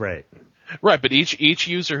 minutes, right? Right, but each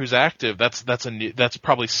user who's active, that's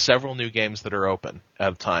probably several new games that are open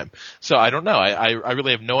at a time. So I don't know. I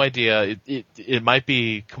really have no idea. It might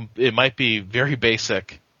be very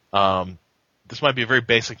basic. This might be a very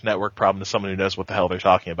basic network problem to someone who knows what the hell they're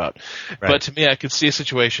talking about. Right. But to me, I could see a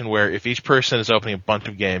situation where if each person is opening a bunch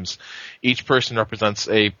of games, each person represents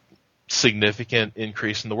a significant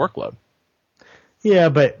increase in the workload. Yeah,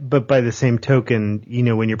 but by the same token, you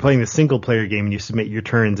know, when you're playing the single player game and you submit your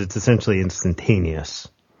turns, it's essentially instantaneous,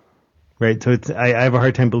 right? So I have a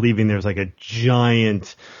hard time believing there's like a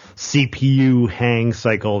giant CPU hang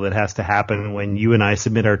cycle that has to happen when you and I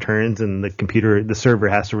submit our turns and the server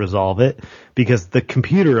has to resolve it, because the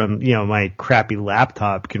computer on, you know, my crappy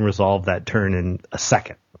laptop can resolve that turn in a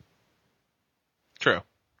second. True.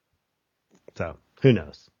 So who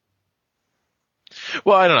knows?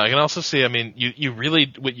 Well, I don't know. I can also see, I mean,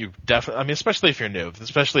 especially if you're new,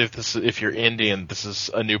 especially if you're indie and this is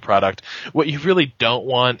a new product, what you really don't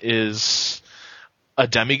want is a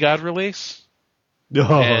demigod release.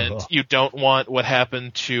 And you don't want what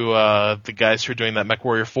happened to the guys who are doing that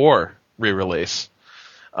MechWarrior 4 re-release,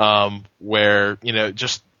 where, you know,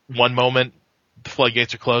 just one moment the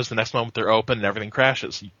floodgates are closed, the next moment they're open and everything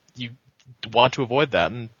crashes. You want to avoid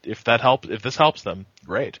that, and if this helps them,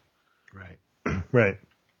 great. Right. Right.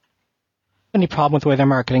 Any problem with the way they're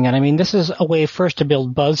marketing it? I mean, this is a way first to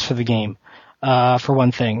build buzz for the game, for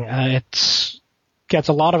one thing. It gets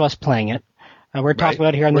a lot of us playing it. We're talking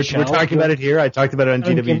about it here on the show. We're talking about it here. I talked about it on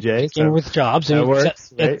GWJ. Game with Jobs. That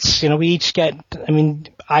works, right? It's, you know, we each get, I mean,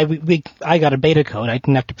 I got a beta code. I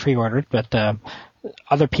didn't have to pre-order it, but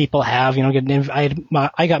other people have, you know,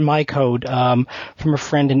 I got my code from a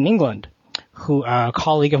friend in England, a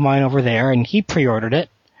colleague of mine over there, and he pre-ordered it.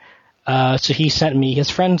 So he sent me his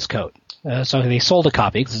friend's code. So they sold a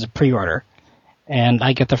copy because it's a pre-order, and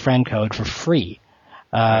I get the friend code for free.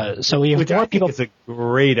 So we have more people. Which I think is a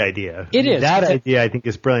great idea. It is. That idea I think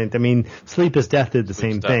is brilliant. I mean, Sleep is Death did the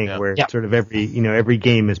same thing, where sort of every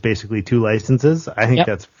game is basically 2 licenses. I think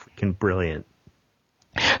that's freaking brilliant.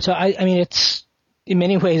 So I mean, it's in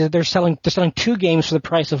many ways they're selling 2 games for the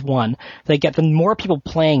price of 1. They get the more people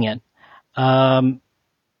playing it.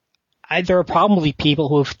 There are probably people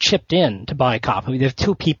who have chipped in to buy a copy. There's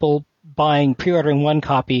 2 people pre-ordering 1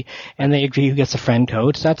 copy, and they agree who gets a friend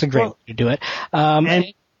code. So that's a great way to do it.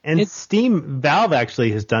 Valve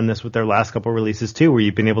actually has done this with their last couple releases too, where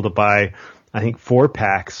you've been able to buy, I think, 4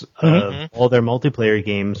 packs of all their multiplayer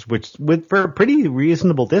games, for a pretty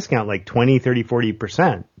reasonable discount, like 20, 30,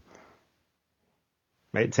 40%.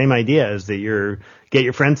 Right? Same idea is that get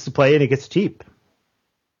your friends to play it, and it gets cheap.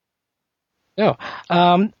 So,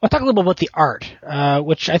 I'll talk a little bit about the art,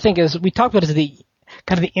 which I think we talked about as the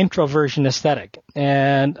kind of the introversion aesthetic.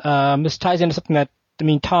 And this ties into something that, I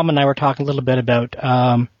mean, Tom and I were talking a little bit about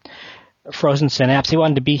Frozen Synapse. He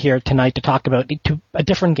wanted to be here tonight to talk about a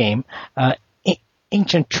different game,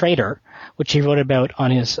 Ancient Trader, which he wrote about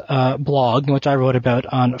on his blog, which I wrote about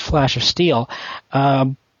on Flash of Steel.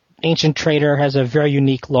 Ancient Trader has a very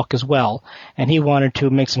unique look as well, and he wanted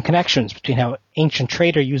to make some connections between how Ancient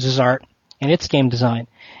Trader uses art and its game design,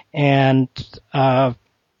 and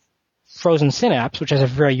Frozen Synapse, which has a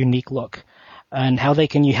very unique look, and how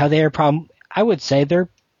I would say they're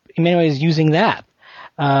in many ways using that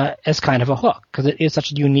as kind of a hook, because it is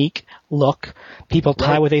such a unique look. People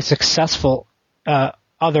tie with a successful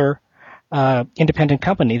other independent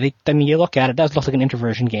company. You look at it, it does look like an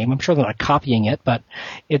Introversion game. I'm sure they're not copying it, but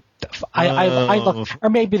I look, or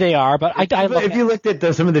maybe they are, but if you looked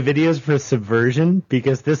at some of the videos for Subversion,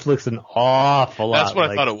 because this looks an awful lot. That's what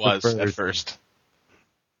like I thought it was Subversion. at first.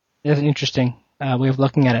 It's an interesting way of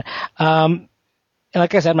looking at it. And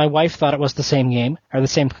like I said, my wife thought it was the same game, or the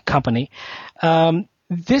same company.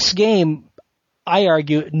 This game, I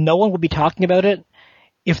argue, no one would be talking about it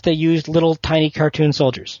if they used little tiny cartoon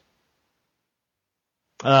soldiers.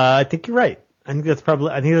 I think you're right. I think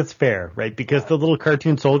that's fair, right? Because the little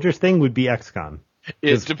cartoon soldiers thing would be XCOM.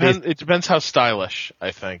 It depends how stylish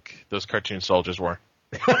I think those cartoon soldiers were.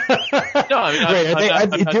 No, I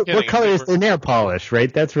mean, what color is their nail polish,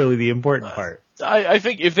 right? That's really the important part. I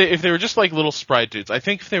think if they were just like little sprite dudes, I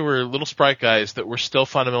think if they were little sprite guys that were still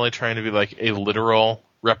fundamentally trying to be like a literal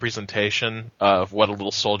representation of what a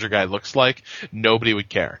little soldier guy looks like, nobody would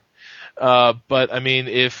care. But I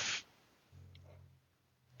mean,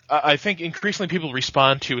 I think increasingly people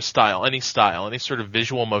respond to a style, any sort of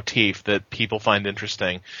visual motif that people find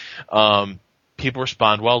interesting. People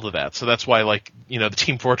respond well to that. So that's why, like, the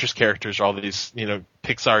Team Fortress characters are all these,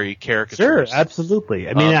 Pixar-y caricatures. Sure, absolutely.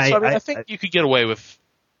 I mean, I think you could get away with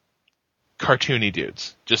cartoony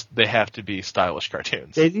dudes. Just they have to be stylish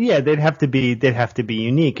cartoons. They'd have to be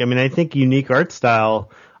unique. I mean, I think unique art style.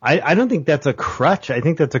 I don't think that's a crutch. I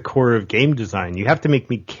think that's a core of game design. You have to make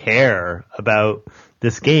me care about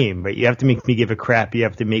this game, right? You have to make me give a crap. You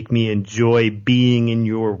have to make me enjoy being in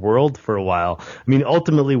your world for a while. I mean,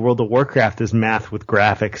 ultimately, World of Warcraft is math with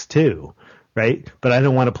graphics too, right? But I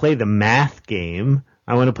don't want to play the math game.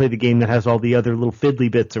 I want to play the game that has all the other little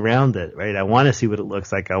fiddly bits around it, right? I want to see what it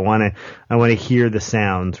looks like. I want to hear the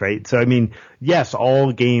sounds, right? So, I mean, yes,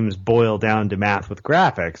 all games boil down to math with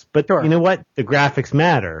graphics, but sure. You know what? The graphics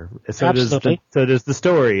matter. So does the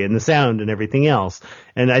story and the sound and everything else.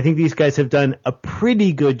 And I think these guys have done a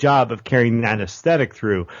pretty good job of carrying that aesthetic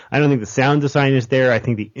through. I don't think the sound design is there. I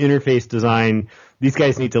think the interface design, these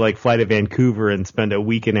guys need to fly to Vancouver and spend a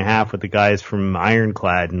week and a half with the guys from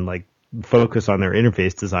Ironclad and focus on their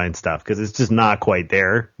interface design stuff, because it's just not quite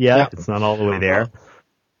there yet. Yeah. It's not all the way there.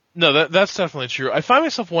 No, that's definitely true. I find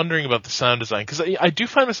myself wondering about the sound design, because I do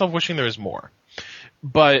find myself wishing there was more.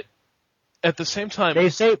 But at the same time,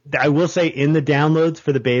 I will say in the downloads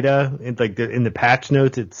for the beta, in the patch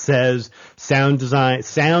notes, it says sound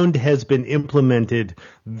has been implemented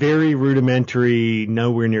very rudimentary,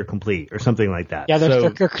 nowhere near complete, or something like that. Yeah,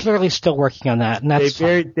 they're clearly still working on that, and that's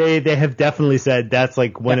they have definitely said that's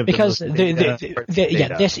one of because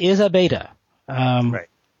the this is a beta, right.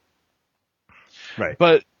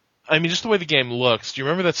 But I mean, just the way the game looks. Do you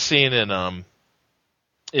remember that scene in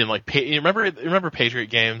you remember Patriot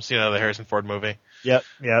Games? The Harrison Ford movie. Yep.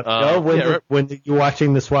 When you're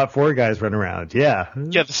watching the SWAT 4 guys run around, yeah.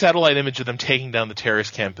 Yeah, the satellite image of them taking down the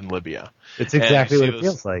terrorist camp in Libya. It's exactly what it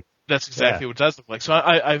feels like. That's exactly what it does look like. So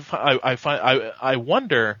I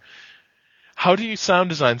wonder, how do you sound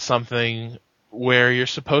design something where you're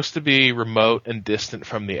supposed to be remote and distant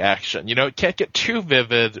from the action? It can't get too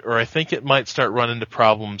vivid, or I think it might start running into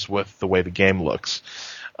problems with the way the game looks.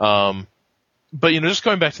 But, just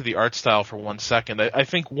going back to the art style for 1 second, I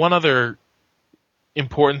think one other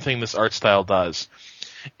important thing this art style does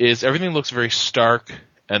is everything looks very stark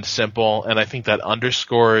and simple, and I think that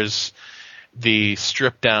underscores the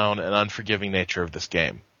stripped down and unforgiving nature of this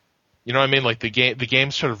game. You know what I mean? The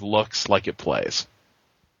game sort of looks like it plays.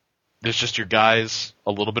 There's just your guys,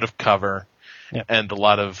 a little bit of cover, and a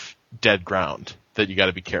lot of dead ground that you got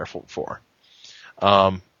to be careful for.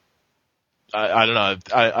 I don't know.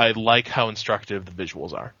 I like how instructive the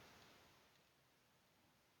visuals are.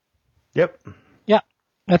 Yep. Yeah,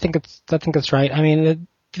 I think it's right. I mean,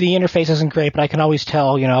 the interface isn't great, but I can always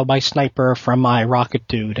tell, my sniper from my rocket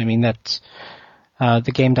dude. I mean, that's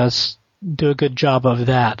the game does do a good job of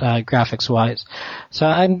that graphics wise. So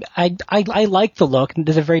I like the look.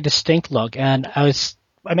 There's a very distinct look, and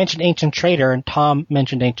I mentioned Ancient Trader, and Tom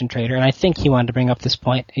mentioned Ancient Trader, and I think he wanted to bring up this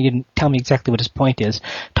point. He didn't tell me exactly what his point is.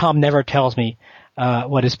 Tom never tells me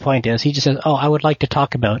what his point is. He just says, I would like to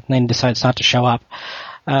talk about, and then decides not to show up.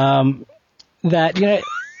 that, you know,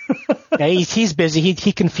 yeah, he's busy.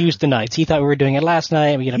 He confused the nights. He thought we were doing it last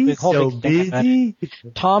night. We had a big whole so big busy.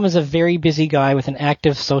 Tom is a very busy guy with an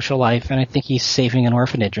active social life, and I think he's saving an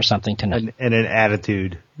orphanage or something tonight. And an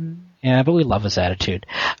attitude. Yeah, but we love his attitude.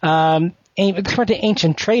 Turn to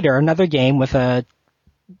Ancient Trader, another game with a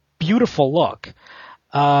beautiful look,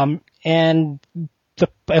 and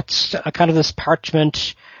it's kind of this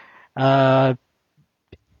parchment, 18th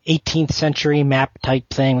century map type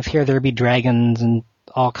thing with here there be dragons and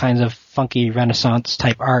all kinds of funky Renaissance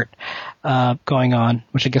type art going on,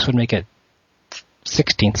 which I guess would make it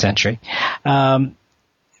 16th century.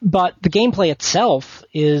 But the gameplay itself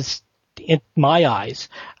is, in my eyes,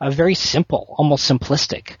 very simple, almost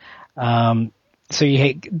simplistic. So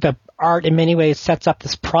the art in many ways sets up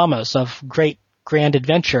this promise of great grand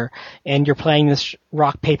adventure, and you're playing this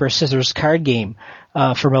rock, paper, scissors card game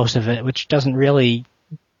for most of it, which doesn't really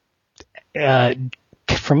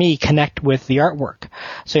for me, connect with the artwork.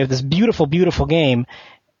 So you have this beautiful, beautiful game,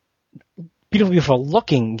 beautiful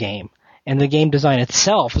looking game, and the game design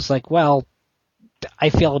itself is like, well, I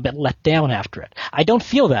feel a bit let down after it. I don't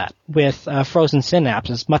feel that with Frozen Synapse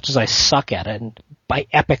as much as I suck at it, and I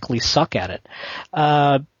epically suck at it.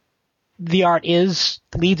 The art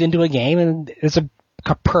leads into a game, and it's a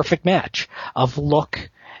perfect match of look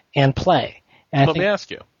and play. And Let me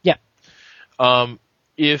ask you. Yeah.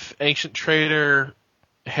 If Ancient Trader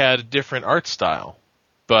had a different art style,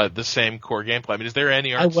 but the same core gameplay, I mean, is there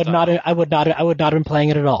any art style? I would not have been playing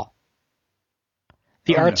it at all.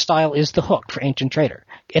 The art style is the hook for Ancient Trader.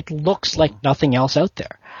 It looks like nothing else out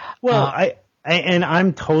there. Well,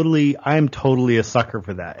 I'm totally a sucker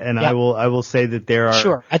for that, and I will say that there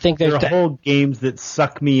are I think there are whole games that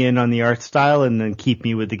suck me in on the art style and then keep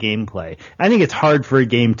me with the gameplay. I think it's hard for a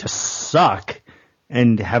game to suck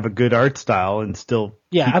and have a good art style and still.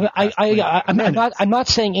 Yeah, I'm not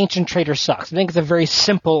saying Ancient Trader sucks. I think it's a very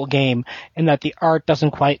simple game in that the art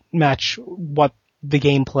doesn't quite match what the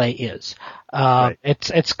gameplay is. Right.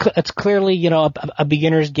 It's clearly, a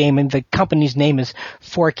beginner's game, and the company's name is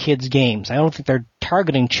 4Kids Games. I don't think they're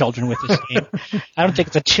targeting children with this game. I don't think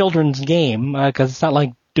it's a children's game, because it's not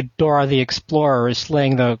like Dora the Explorer is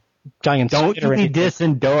slaying the giant. Don't you be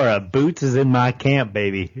dissing Dora. Boots is in my camp,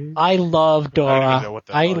 baby. I love Dora.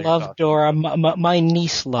 I love Dora. My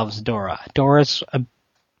niece loves Dora. Dora's a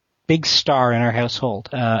big star in our household.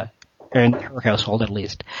 In her household, at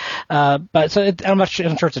least. But so I'm not sure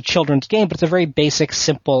it's a children's game, but it's a very basic,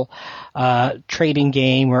 simple trading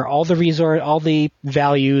game where all the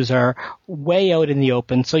values are way out in the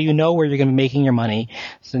open, so you know where you're going to be making your money,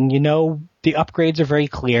 and the upgrades are very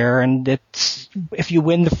clear. And if you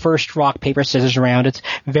win the first rock, paper, scissors round, it's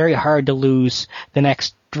very hard to lose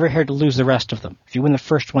the rest of them. If you win the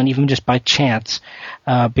first one, even just by chance,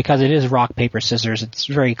 because it is rock, paper, scissors, it's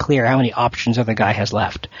very clear how many options the other guy has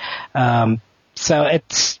left. But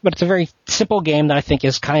it's a very simple game that I think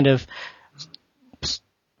is kind of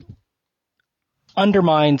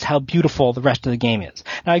undermines how beautiful the rest of the game is.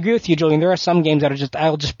 Now, I agree with you, Julian. There are some games that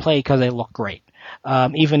I'll just play because they look great,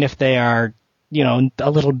 even if they are,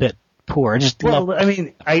 a little bit poor.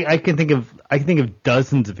 I can think of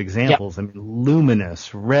dozens of examples. Yep. I mean,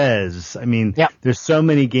 Luminous, Rez. I mean, There's so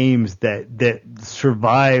many games that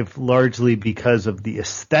survive largely because of the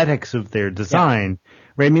aesthetics of their design. Yep.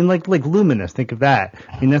 Right? I mean, like Luminous. Think of that.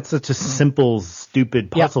 I mean, that's such a simple,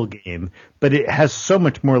 stupid puzzle game, but it has so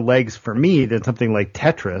much more legs for me than something like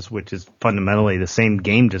Tetris, which is fundamentally the same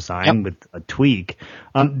game design with a tweak,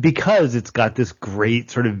 because it's got this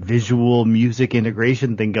great sort of visual music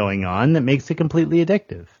integration thing going on that makes it completely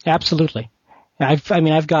addictive. Absolutely.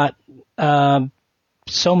 I've got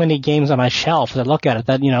so many games on my shelf that I look at it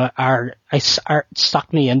that are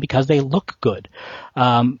sucked me in because they look good.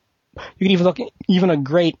 You can even look a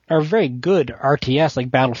great or very good RTS like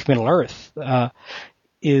Battle for Middle-earth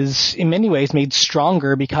is in many ways made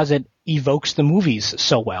stronger because it evokes the movies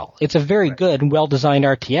so well. It's a very good and well-designed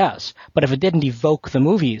RTS, but if it didn't evoke the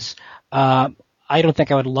movies, I don't think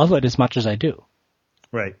I would love it as much as I do.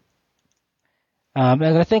 Right. And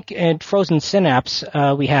I think in Frozen Synapse,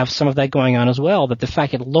 we have some of that going on as well, that the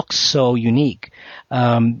fact it looks so unique,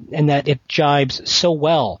 and that it jibes so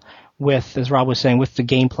well with, as Rob was saying, with the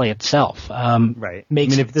gameplay itself. Right.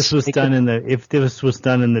 If this was done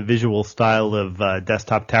in the visual style of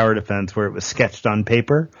Desktop Tower Defense, where it was sketched on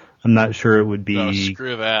paper, I'm not sure it would be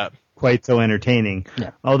screw that. Quite so entertaining. Yeah.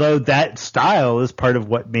 Although that style is part of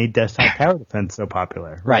what made Desktop Tower Defense so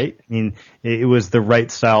popular, right? I mean, it was the right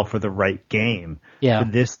style for the right game. Yeah.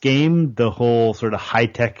 For this game, the whole sort of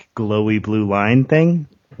high-tech glowy blue line thing,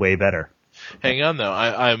 way better. Hang on, though.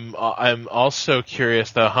 I'm also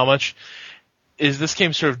curious, though, how much is this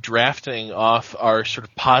game sort of drafting off our sort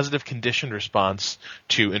of positive conditioned response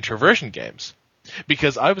to introversion games?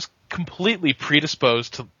 Because I was completely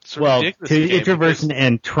predisposed to sort of dig this game. To introversion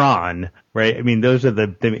and Tron, right? I mean, those are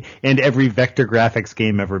and every vector graphics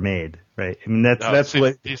game ever made, right? I mean,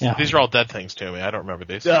 these are all dead things to me. I don't remember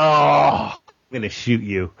these. Oh, I'm gonna shoot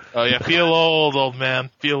you. Oh yeah, feel old man,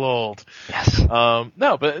 feel old. Yes.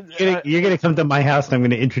 No, but You're gonna come to my house and I'm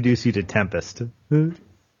gonna introduce you to Tempest.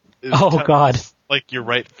 Oh God. Like your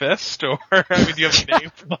right fist, or I mean, do you have a name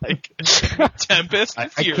for like Tempest? I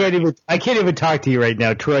can't even talk to you right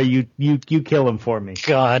now, Troy. You kill him for me.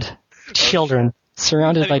 God. Children.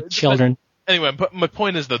 Surrounded by children. Anyway, my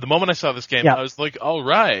point is though, the moment I saw this game, I was like, all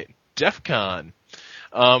right, DEF CON.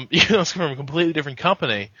 It's from a completely different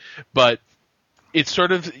company, but it's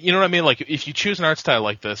sort of, you know what I mean? Like, if you choose an art style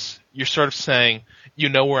like this, you're sort of saying, you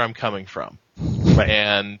know where I'm coming from. Right.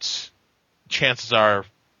 And chances are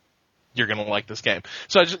you're going to like this game.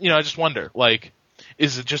 So I just wonder, like,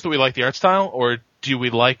 is it just that we like the art style, or do we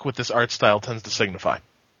like what this art style tends to signify?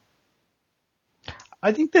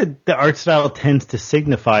 I think that the art style tends to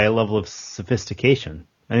signify a level of sophistication.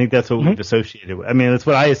 I think that's what we've associated with. I mean, that's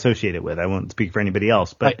what I associate it with. I won't speak for anybody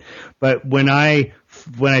else, but when I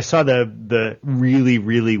saw the really,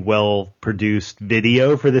 really well produced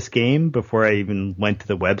video for this game before I even went to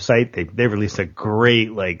the website, they released a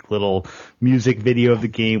great like little music video of the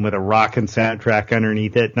game with a rockin' soundtrack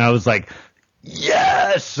underneath it, and I was like,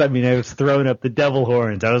 yes! I mean, I was throwing up the devil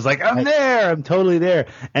horns. I was like, I'm there! I'm totally there.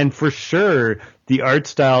 And for sure, the art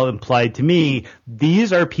style implied to me,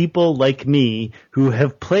 these are people like me who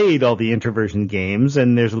have played all the introversion games,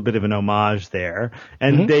 and there's a bit of an homage there.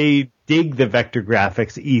 And they dig the vector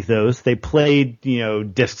graphics ethos. They played,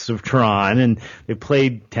 Discs of Tron, and they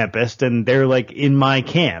played Tempest, and they're like in my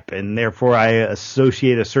camp. And therefore, I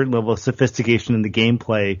associate a certain level of sophistication in the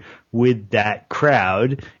gameplay with that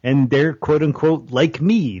crowd, and they're quote unquote like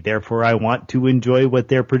me. Therefore, I want to enjoy what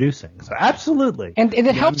they're producing. So absolutely. And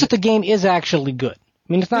it helps that the game is actually good.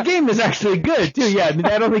 I mean, it's not. The game is actually good too. Yeah, I mean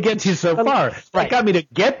that only gets you so far. Right. It got me to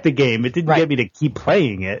get the game. It didn't get me to keep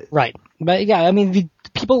playing it. Right. But yeah, I mean,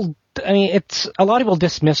 it's a lot of people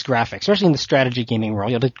dismiss graphics, especially in the strategy gaming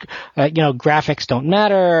world. Graphics don't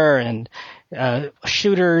matter, and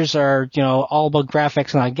shooters are, all about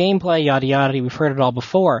graphics, not gameplay, yada yada. We've heard it all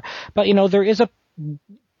before. But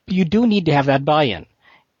you do need to have that buy-in.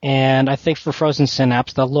 And I think for Frozen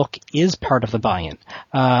Synapse, the look is part of the buy-in.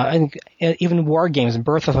 I think even war games,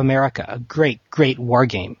 Birth of America, a great, great war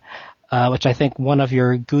game, which I think one of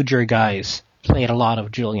your Gujar guys played a lot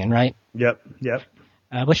of, Julian, right? Yep.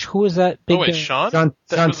 Who was that big guy? Sean?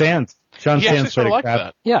 Sean Sands. Sean Sands played a crap.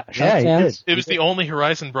 That. Yeah, Sean Sands. It was the only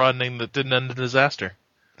horizon broadening that didn't end in disaster.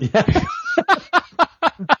 Yeah.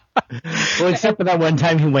 Well, except for that one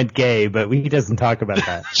time he went gay, but he doesn't talk about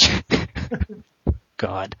that.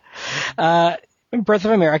 God. Birth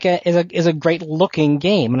of America is a great looking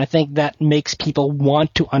game, and I think that makes people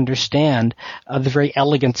want to understand the very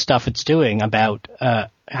elegant stuff it's doing about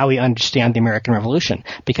how we understand the American Revolution,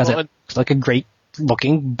 because it looks like a great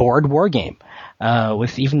looking board war game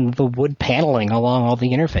with even the wood paneling along all the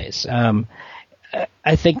interface.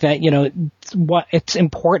 I think that it's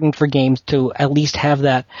important for games to at least have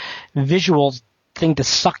that visual thing to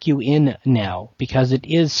suck you in now, because it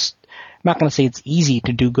is. I'm not going to say it's easy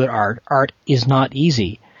to do good art. Art is not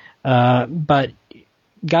easy. But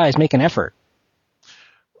guys, make an effort.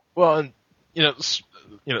 Well, and,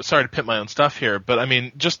 sorry to pit my own stuff here, but I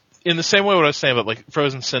mean, just in the same way what I was saying about like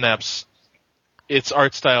Frozen Synapse, its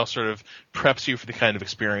art style sort of preps you for the kind of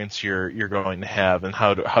experience you're going to have and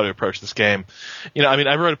how to approach this game.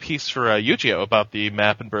 I wrote a piece for Yu-Gi-Oh! About the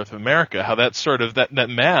map in Birth of America, how that sort of, that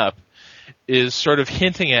map is sort of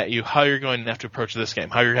hinting at you how you're going to have to approach this game,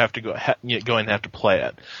 how you're going to have to play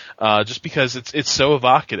it, just because it's so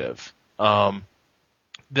evocative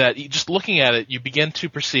that just looking at it, you begin to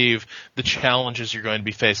perceive the challenges you're going to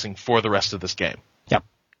be facing for the rest of this game. Yep.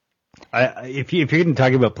 If you're going to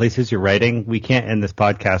talk about places you're writing, we can't end this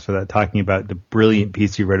podcast without talking about the brilliant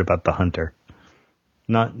piece you wrote about The Hunter.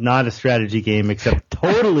 Not a strategy game, except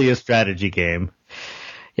totally a strategy game.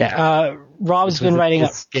 Yeah, Rob's been writing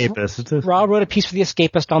Escapist. Rob wrote a piece for The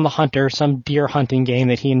Escapist on The Hunter, some deer hunting game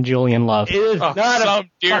that he and Julian love. It is not a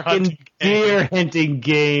fucking deer hunting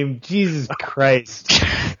game. Jesus Christ.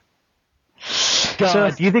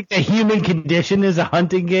 God, do you think the human condition is a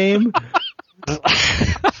hunting game?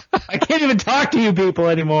 I can't even talk to you people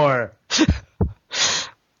anymore.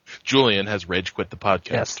 Julian has rage quit the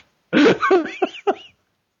podcast. Yes.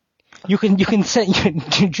 You can send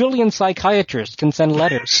Julian psychiatrist can send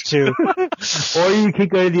letters to Or you could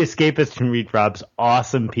go to The Escapist and read Rob's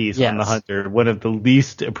awesome piece on The Hunter, one of the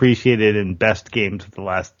least appreciated and best games of the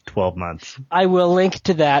last 12 months. I will link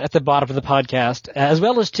to that at the bottom of the podcast, as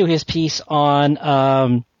well as to his piece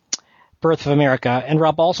on Birth of America. And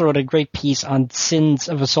Rob also wrote a great piece on Sins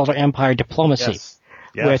of a Solar Empire Diplomacy,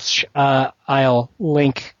 which I'll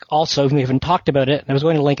link also. We haven't talked about it. I was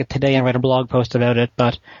going to link it today and write a blog post about it,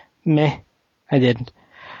 but I didn't.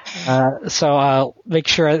 So I'll make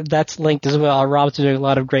sure that's linked as well. Rob's doing a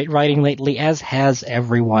lot of great writing lately, as has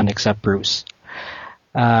everyone except Bruce.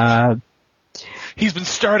 He's been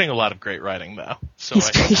starting a lot of great writing, though. So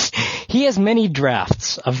he has many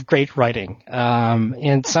drafts of great writing,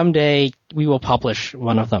 and someday we will publish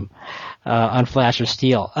one of them on Flash of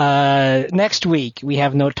Steel. Next week, we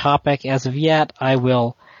have no topic as of yet. I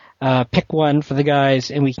will pick one for the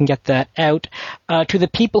guys, and we can get that out. To the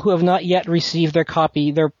people who have not yet received their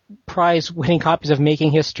prize-winning copies of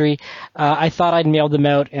Making History, I thought I'd mailed them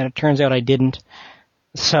out, and it turns out I didn't.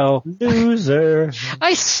 So loser.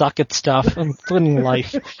 I suck at stuff, including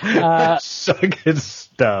life. Suck at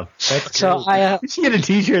stuff. That's so you should get a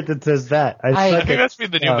T-shirt that says that. I think that's be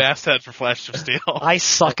the new masthead for Flash of Steel. I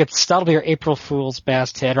suck at stuff. That'll be your April Fool's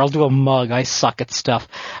masthead, or I'll do a mug. I suck at stuff.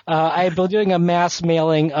 I've been doing a mass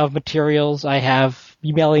mailing of materials. I have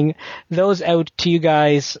mailing those out to you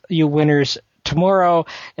guys, you winners, tomorrow,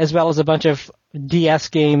 as well as a bunch of DS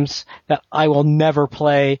games that I will never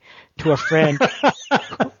play to a friend,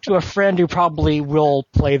 who probably will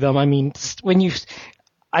play them. I mean,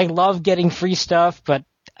 I love getting free stuff, but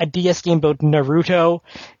a DS game about Naruto,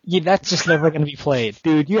 that's just never going to be played.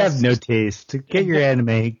 Dude, you have no taste. Get your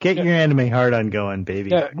anime heart on going, baby.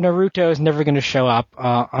 Naruto is never going to show up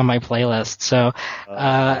on my playlist, so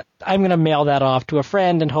I'm going to mail that off to a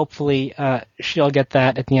friend, and hopefully she'll get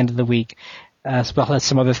that at the end of the week. As well as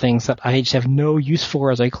some other things that I just have no use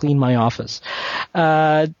for as I clean my office.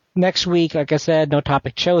 Next week, like I said, no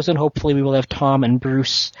topic chosen. Hopefully we will have Tom and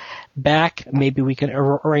Bruce back. Maybe we can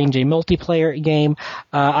arrange a multiplayer game.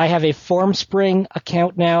 I have a Formspring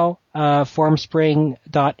account now,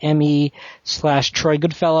 formspring.me/Troy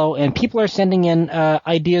Goodfellow, and people are sending in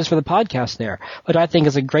ideas for the podcast there, which I think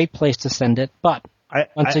is a great place to send it. But I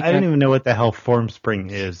don't even know what the hell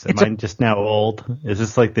Formspring is. Am I just now old? Is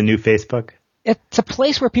this like the new Facebook? It's a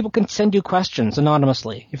place where people can send you questions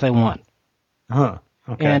anonymously if they want. Huh.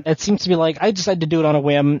 Okay. And it seems to be like, I decided to do it on a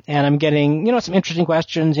whim, and I'm getting, some interesting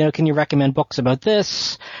questions. Can you recommend books about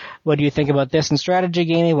this? What do you think about this in strategy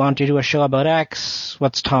gaming? Why don't you do a show about X?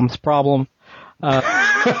 What's Tom's problem? Like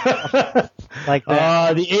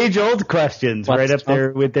that. The age-old questions right up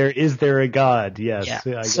there with their, is there a God? Yes.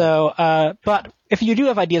 Yeah. So, but if you do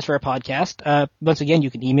have ideas for a podcast, once again, you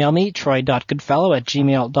can email me,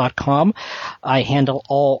 troy.goodfellow@gmail.com. I handle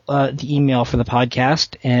all the email for the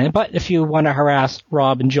podcast. But if you want to harass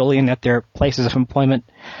Rob and Julian at their places of employment,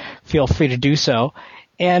 feel free to do so.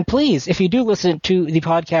 And please, if you do listen to the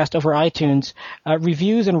podcast over iTunes,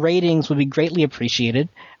 reviews and ratings would be greatly appreciated.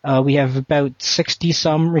 We have about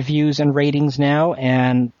 60-some reviews and ratings now,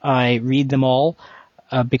 and I read them all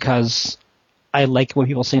because I like when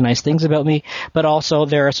people say nice things about me. But also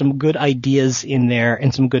there are some good ideas in there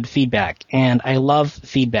and some good feedback, and I love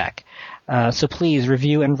feedback. So please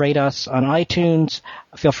review and rate us on iTunes.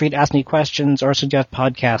 Feel free to ask me questions or suggest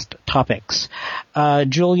podcast topics.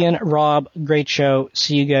 Julian, Rob, great show.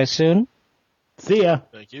 See you guys soon. See ya.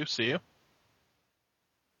 Thank you. See you.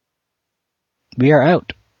 We are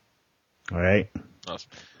out. All right. Awesome.